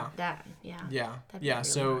tube. Yeah. Really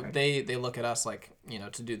So hard. they look at us like, you know,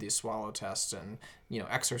 to do these swallow tests and, you know,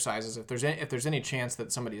 exercises. If there's any chance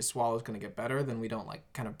that somebody's swallow is going to get better, then we don't like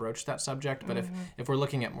kind of broach that subject. But if we're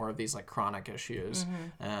looking at more of these like chronic issues,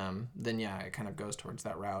 then yeah, it kind of goes towards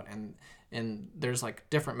that route. And there's like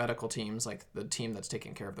different medical teams, like the team that's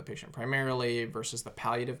taking care of the patient primarily versus the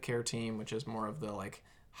palliative care team, which is more of the like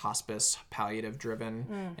hospice palliative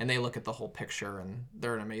driven, and they look at the whole picture, and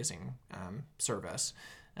they're an amazing service.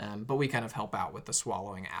 But we kind of help out with the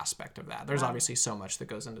swallowing aspect of that. There's obviously so much that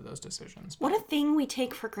goes into those decisions. What a thing we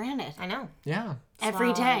take for granted. I know. Yeah.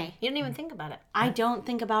 Every day. You don't even think about it. I don't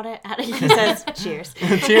think about it. He says, cheers.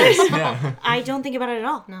 Cheers. Yeah. I don't think about it at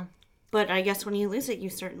all. No. But I guess when you lose it, you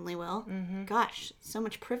certainly will. Gosh, so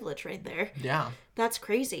much privilege right there. Yeah. That's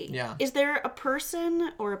crazy. Yeah. Is there a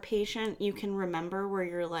person or a patient you can remember where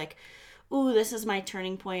you're like, ooh, this is my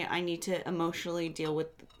turning point. I need to emotionally deal with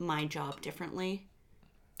my job differently?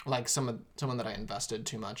 Like someone that I invested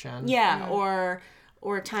too much in. Yeah. Or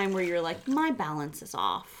a time where you're like, my balance is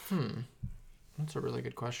off. That's a really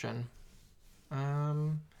good question. I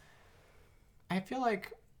feel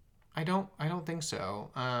like I don't think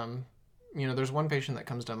so. You know, there's one patient that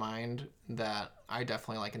comes to mind that I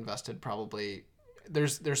definitely like invested probably.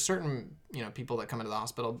 There's certain, you know, people that come into the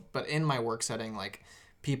hospital, but in my work setting, like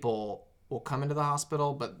people will come into the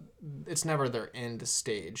hospital, but it's never their end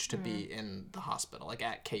stage to be in the hospital, like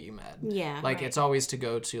at KU Med. Yeah. Like it's always to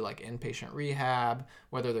go to like inpatient rehab,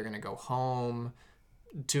 whether they're going to go home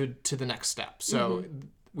to the next step. So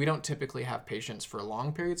we don't typically have patients for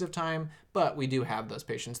long periods of time, but we do have those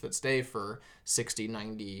patients that stay for 60,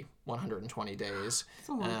 90, 120 days.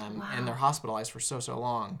 And they're hospitalized for so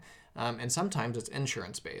long. And sometimes it's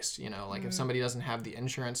insurance based, you know, like if somebody doesn't have the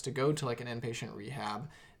insurance to go to like an inpatient rehab,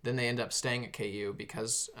 then they end up staying at KU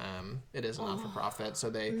because it is a not-for-profit. So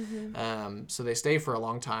they stay for a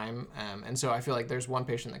long time. And so I feel like there's one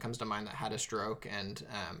patient that comes to mind that had a stroke and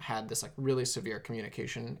had this like really severe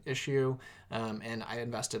communication issue. And I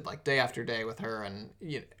invested like day after day with her, and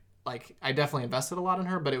like I definitely invested a lot in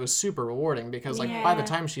her, but it was super rewarding because like by the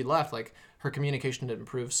time she left, like her communication had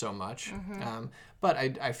improved so much. But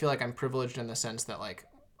I feel like I'm privileged in the sense that like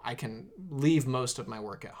I can leave most of my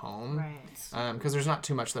work at home, Right. Because there's not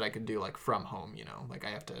too much that I could do like from home, you know, like I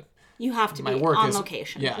have to. You have to My be work on is,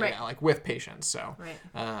 location. Yeah, Right. yeah, like with patients. So,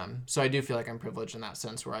 Right. So I do feel like I'm privileged in that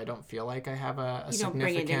sense where I don't feel like I have a You don't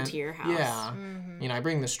bring significant. it into your house. Yeah, you know, I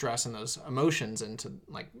bring the stress and those emotions into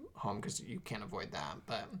like home because you can't avoid that.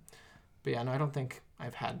 But yeah, no, I don't think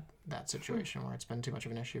I've had that situation where it's been too much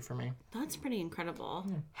of an issue for me. That's pretty incredible.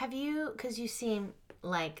 Have you, because you seem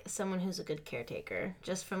like someone who's a good caretaker,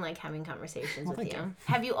 just from like having conversations with thank you. you.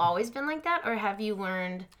 Have you always been like that, or have you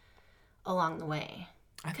learned along the way?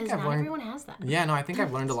 I Because think I've not learned. everyone has that. Yeah, no, I think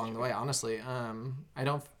I've learned along the way. Honestly,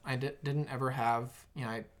 didn't ever have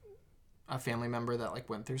a family member that like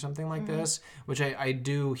went through something like this, which I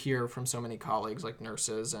do hear from so many colleagues like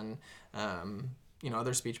nurses and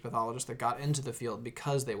other speech pathologists that got into the field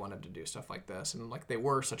because they wanted to do stuff like this, and like they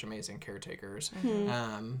were such amazing caretakers.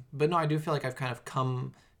 But no, I do feel like I've kind of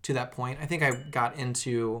come to that point. I think I got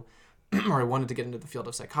into or I wanted to get into the field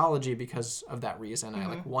of psychology because of that reason. I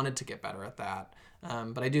like wanted to get better at that.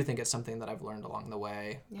 But I do think it's something that I've learned along the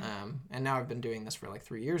way. And now I've been doing this for like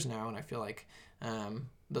 3 years now, and I feel like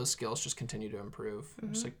those skills just continue to improve.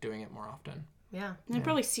 Just like doing it more often. Yeah. And they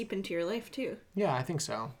probably seep into your life too. Yeah, I think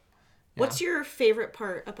so. What's your favorite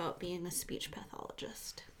part about being a speech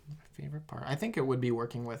pathologist? Favorite part? I think it would be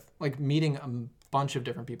working with, like, meeting a bunch of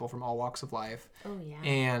different people from all walks of life. Oh, yeah.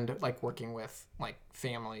 And, like, working with, like,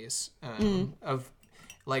 families of,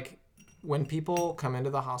 like, when people come into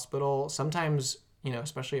the hospital, sometimes,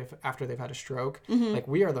 especially if after they've had a stroke, like,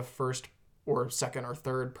 we are the first or second or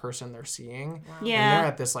third person they're seeing. Wow. Yeah. And they're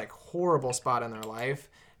at this, like, horrible spot in their life.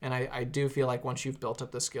 And I do feel like once you've built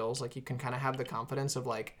up the skills, like, you can kind of have the confidence of,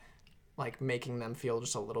 like making them feel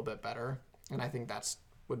just a little bit better. And I think that's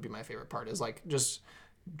would be my favorite part, is like just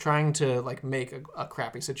trying to like make a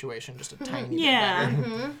crappy situation just a tiny bit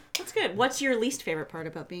better. That's good. What's your least favorite part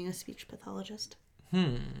about being a speech pathologist?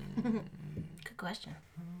 Good question.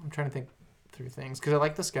 I'm trying to think through things because I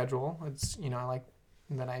like the schedule. It's I like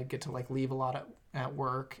that I get to like leave a lot at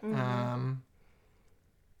work. I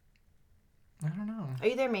don't know. Are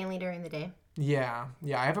you there mainly during the day? Yeah,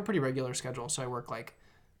 I have a pretty regular schedule, so I work like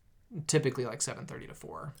typically like 7:30 to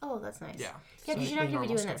 4. Oh, that's nice. Yeah. Yeah, because So you're not the going to be normal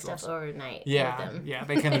doing that schedules. stuff overnight Yeah, with them. yeah.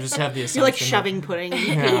 They kind of just have the assumption. You're like that- shoving pudding in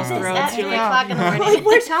people's It's throats. at 3 You're like, o'clock in the morning.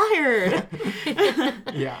 we're tired.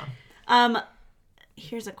 Yeah.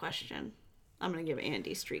 Here's a question. I'm going to give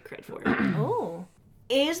Andy street cred for it. Oh.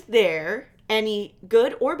 Is there any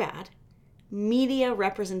good or bad media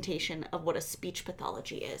representation of what a speech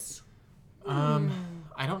pathology is?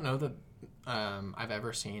 I don't know that I've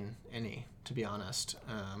ever seen any, to be honest.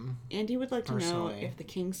 Andy would like to know Personally. if the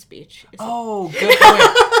King's Speech is Oh, good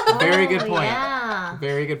point. Very good point. Yeah.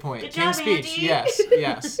 Very good point. Good King's job, Speech. Andy.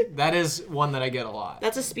 Yes. That is one that I get a lot.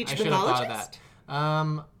 That's a speech I should have thought of pathologist? that.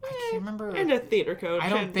 I can't remember. And a theater coach. I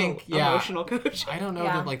don't and think- a yeah. emotional coach. I don't know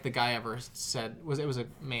Yeah. that like the guy ever said it was a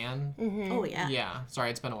man. Oh, yeah. Yeah. Sorry,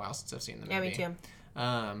 it's been a while since I've seen the movie. Yeah, me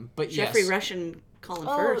too. But Jeffrey yes. Rush and Colin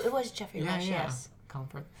Oh, Firth. it was Jeffrey Rush, yes. Colin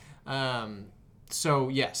Firth. So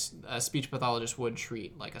yes, a speech pathologist would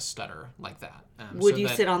treat like a stutter like that. Would you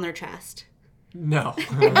sit on their chest? No,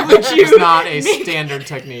 it's not a standard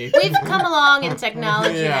technique. We've come along in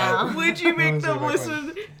technology Yeah. now. Would you make them That's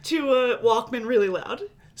exactly listen to a Walkman really loud?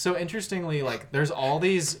 So interestingly, like there's all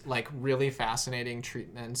these like really fascinating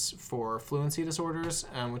treatments for fluency disorders,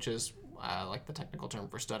 which is like the technical term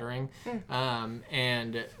for stuttering.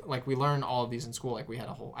 And like we learn all of these in school. Like I had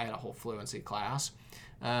a whole fluency class,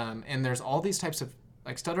 and there's all these types of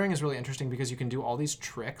like stuttering is really interesting because you can do all these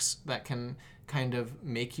tricks that can kind of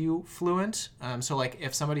make you fluent. So like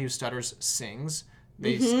if somebody who stutters sings,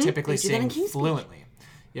 they typically They do that in sing King's Speech. fluently.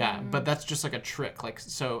 Yeah, but that's just like a trick. Like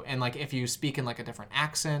so, and like if you speak in like a different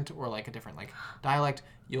accent or like a different like dialect,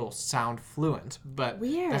 you'll sound fluent. But that's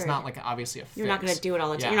Weird. not like obviously a fix. You're not going to do it all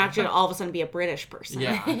the time. Yeah. You're not going to all of a sudden be a British person.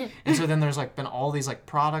 Yeah. And so then there's like been all these like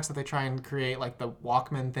products that they try and create. Like the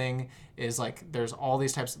Walkman thing is like there's all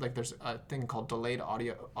these types of, like there's a thing called delayed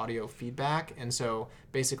audio feedback. And so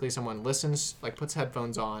basically someone listens, like puts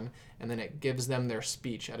headphones on, and then it gives them their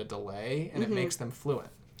speech at a delay, and it makes them fluent.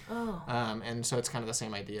 Oh. And so it's kind of the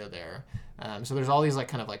same idea there. So there's all these like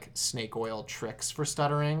kind of like snake oil tricks for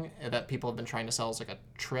stuttering that people have been trying to sell as like a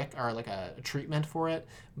trick or like a treatment for it.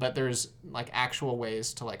 But there's like actual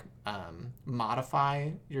ways to like modify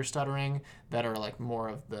your stuttering that are like more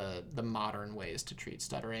of the modern ways to treat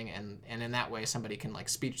stuttering, and in that way somebody can like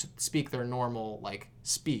speak their normal like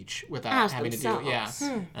speech without having themselves.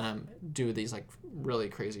 to do these like really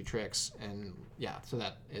crazy tricks. And so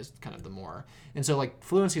that is kind of the more. And so like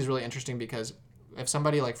fluency is really interesting because if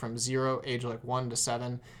somebody like from age like 1 to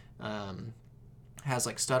 7 has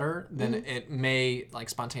like stutter, then it may like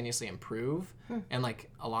spontaneously improve, and like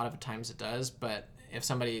a lot of times it does. But if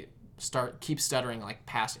somebody keeps stuttering like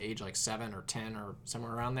past age like 7 or 10 or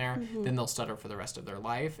somewhere around there, then they'll stutter for the rest of their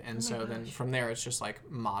life. And then from there it's just like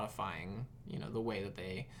modifying the way that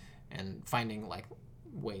they, and finding like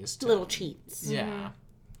ways to little cheats. Yeah.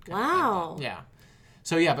 Wow. Like yeah.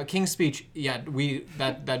 So but King's Speech,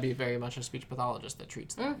 that'd be very much a speech pathologist that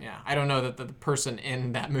treats them. Yeah, I don't know that the person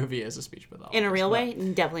in that movie is a speech pathologist. In a real way?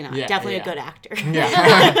 Definitely not. Definitely a good actor.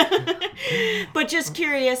 Yeah. But just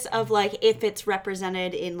curious of like if it's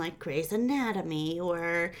represented in like Grey's Anatomy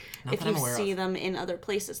or if you see them in other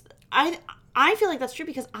places. I feel like that's true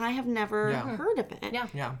because I have never heard of it.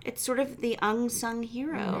 Yeah. It's sort of the unsung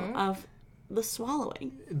hero of the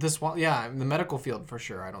swallowing. The medical field for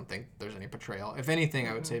sure. I don't think there's any portrayal. If anything,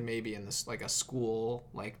 I would say maybe in this like a school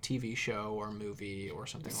like TV show or movie or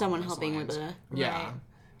something. Someone helping with a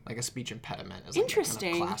like a speech impediment is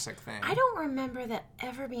interesting. Like a kind of classic thing. I don't remember that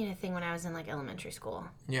ever being a thing when I was in like elementary school.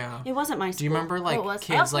 Yeah, it wasn't my school. Do you remember like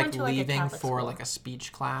kids like leaving for school. like a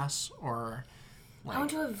speech class or? Like, I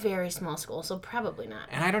went to a very small school, so probably not.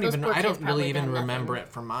 And I don't really even remember it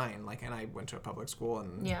for mine. Like, and I went to a public school,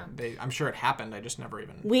 and I'm sure it happened. I just never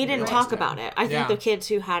even. We didn't talk about it. I think the kids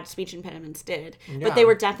who had speech impediments did, but they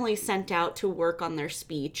were definitely sent out to work on their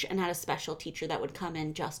speech and had a special teacher that would come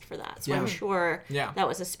in just for that. So I'm sure that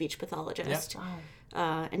was a speech pathologist.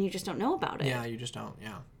 Wow. And you just don't know about it. Yeah, you just don't.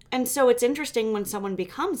 Yeah. And so it's interesting when someone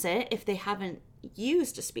becomes it, if they haven't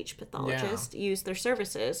used a speech pathologist, used their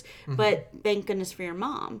services. But thank goodness for your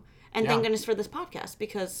mom. And thank goodness for this podcast,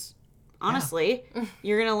 because honestly,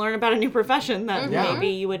 you're going to learn about a new profession that maybe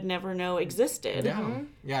you would never know existed. Yeah.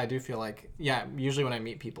 Yeah, I do feel like, usually when I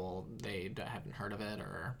meet people, they haven't heard of it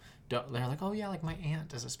or they're like, oh yeah, like my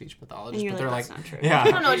aunt is a speech pathologist. And but they're that's not true. I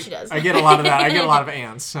don't know what she does. I get a lot of that. I get a lot of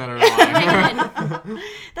aunts. I don't know why.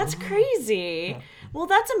 That's crazy. Well,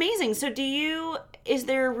 that's amazing. So is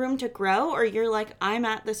there room to grow, or you're like, I'm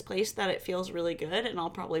at this place that it feels really good and I'll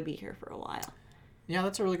probably be here for a while? Yeah,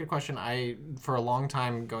 that's a really good question. I, for a long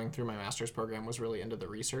time going through my master's program, was really into the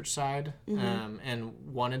research side and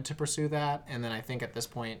wanted to pursue that. And then I think at this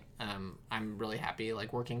point, I'm really happy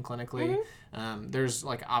like working clinically. There's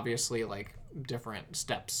like obviously like different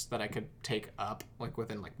steps that I could take up like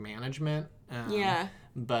within like management.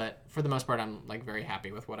 But for the most part, I'm like very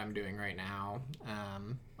happy with what I'm doing right now.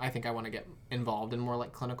 I think I want to get involved in more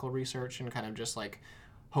like clinical research and kind of just like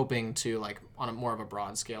hoping to like on a more of a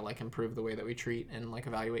broad scale like improve the way that we treat and like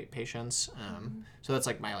evaluate patients. So that's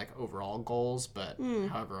like my like overall goals, but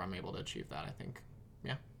however I'm able to achieve that, I think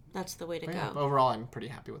that's the way to go. Yeah, overall I'm pretty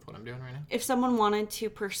happy with what I'm doing right now. If someone wanted to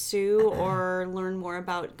pursue or learn more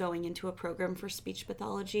about going into a program for speech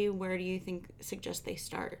pathology, where do you suggest they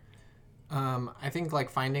start? I think like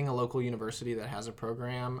finding a local university that has a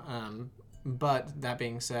program, but that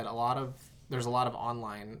being said, there's a lot of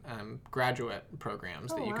online graduate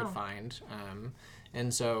programs that you could find.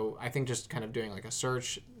 And so I think just kind of doing like a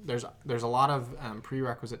search, there's a lot of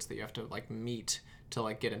prerequisites that you have to like meet to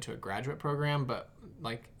like get into a graduate program. But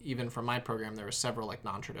like even from my program, there were several like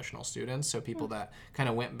non-traditional students. So people that kind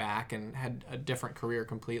of went back and had a different career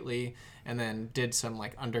completely and then did some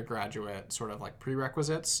like undergraduate sort of like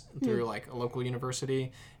prerequisites through like a local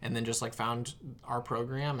university and then just like found our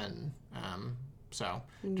program and so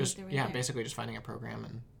just basically just finding a program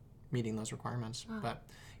and meeting those requirements. But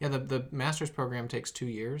the master's program takes 2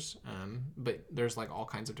 years, but there's like all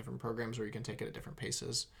kinds of different programs where you can take it at different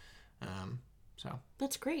paces. So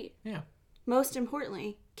that's great. Yeah. Most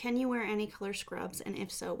importantly, can you wear any color scrubs, and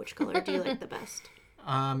if so, which color do you like the best?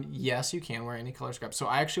 Yes, you can wear any color scrub. So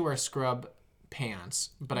I actually wear scrub pants,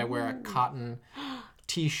 but I wear a cotton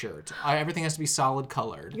t-shirt. Everything has to be solid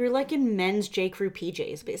colored. You're like in men's J. Crew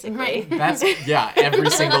PJs, basically. Right. That's every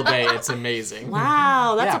single day. It's amazing.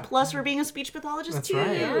 Wow, that's a plus for being a speech pathologist. That's too.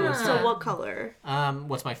 Right. Yeah. So what color?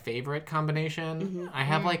 What's my favorite combination? I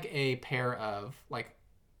have like a pair of like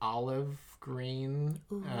olive green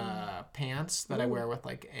pants that I wear with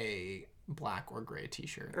like a black or gray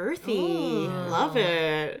t-shirt. Earthy. Love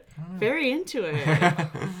it. Very into it.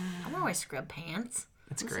 I'm always scrub pants.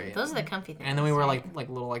 It's great. Those are the comfy things. And then we wear like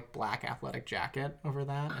little like black athletic jacket over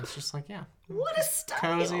that. It's just like, yeah, What a style.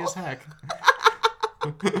 cozy as heck.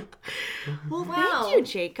 Well, Wow. thank you,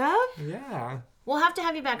 Jacob. Yeah, We'll have to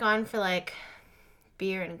have you back on for like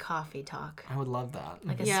beer and coffee talk. I would love that.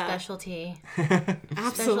 Like a Yeah. specialty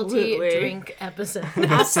Absolutely. drink episode.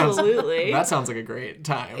 Absolutely. That sounds like a great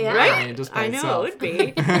time. Yeah. Right? I mean, just by I know itself. it would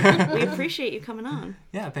be. We appreciate you coming on.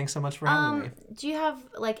 Yeah, thanks so much for having me. Do you have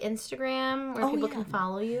like Instagram where people can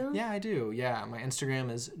follow you? Yeah, I do. Yeah, my Instagram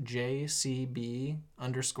is JCB_MCK.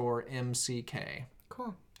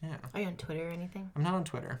 Cool. Yeah. Are you on Twitter or anything? I'm not on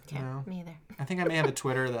Twitter. Yeah, No. me either. I think I may have a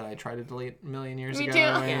Twitter that I tried to delete a million years Me ago, too.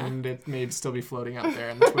 and it may still be floating out there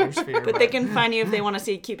in the Twitter sphere. But they can find you if they want to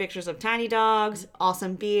see cute pictures of tiny dogs,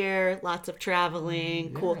 awesome beer, lots of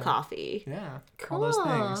traveling, cool coffee. Yeah, Cool. all those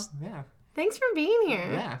things. Yeah, Thanks for being here.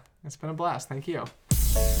 yeah. It's been a blast. Thank you.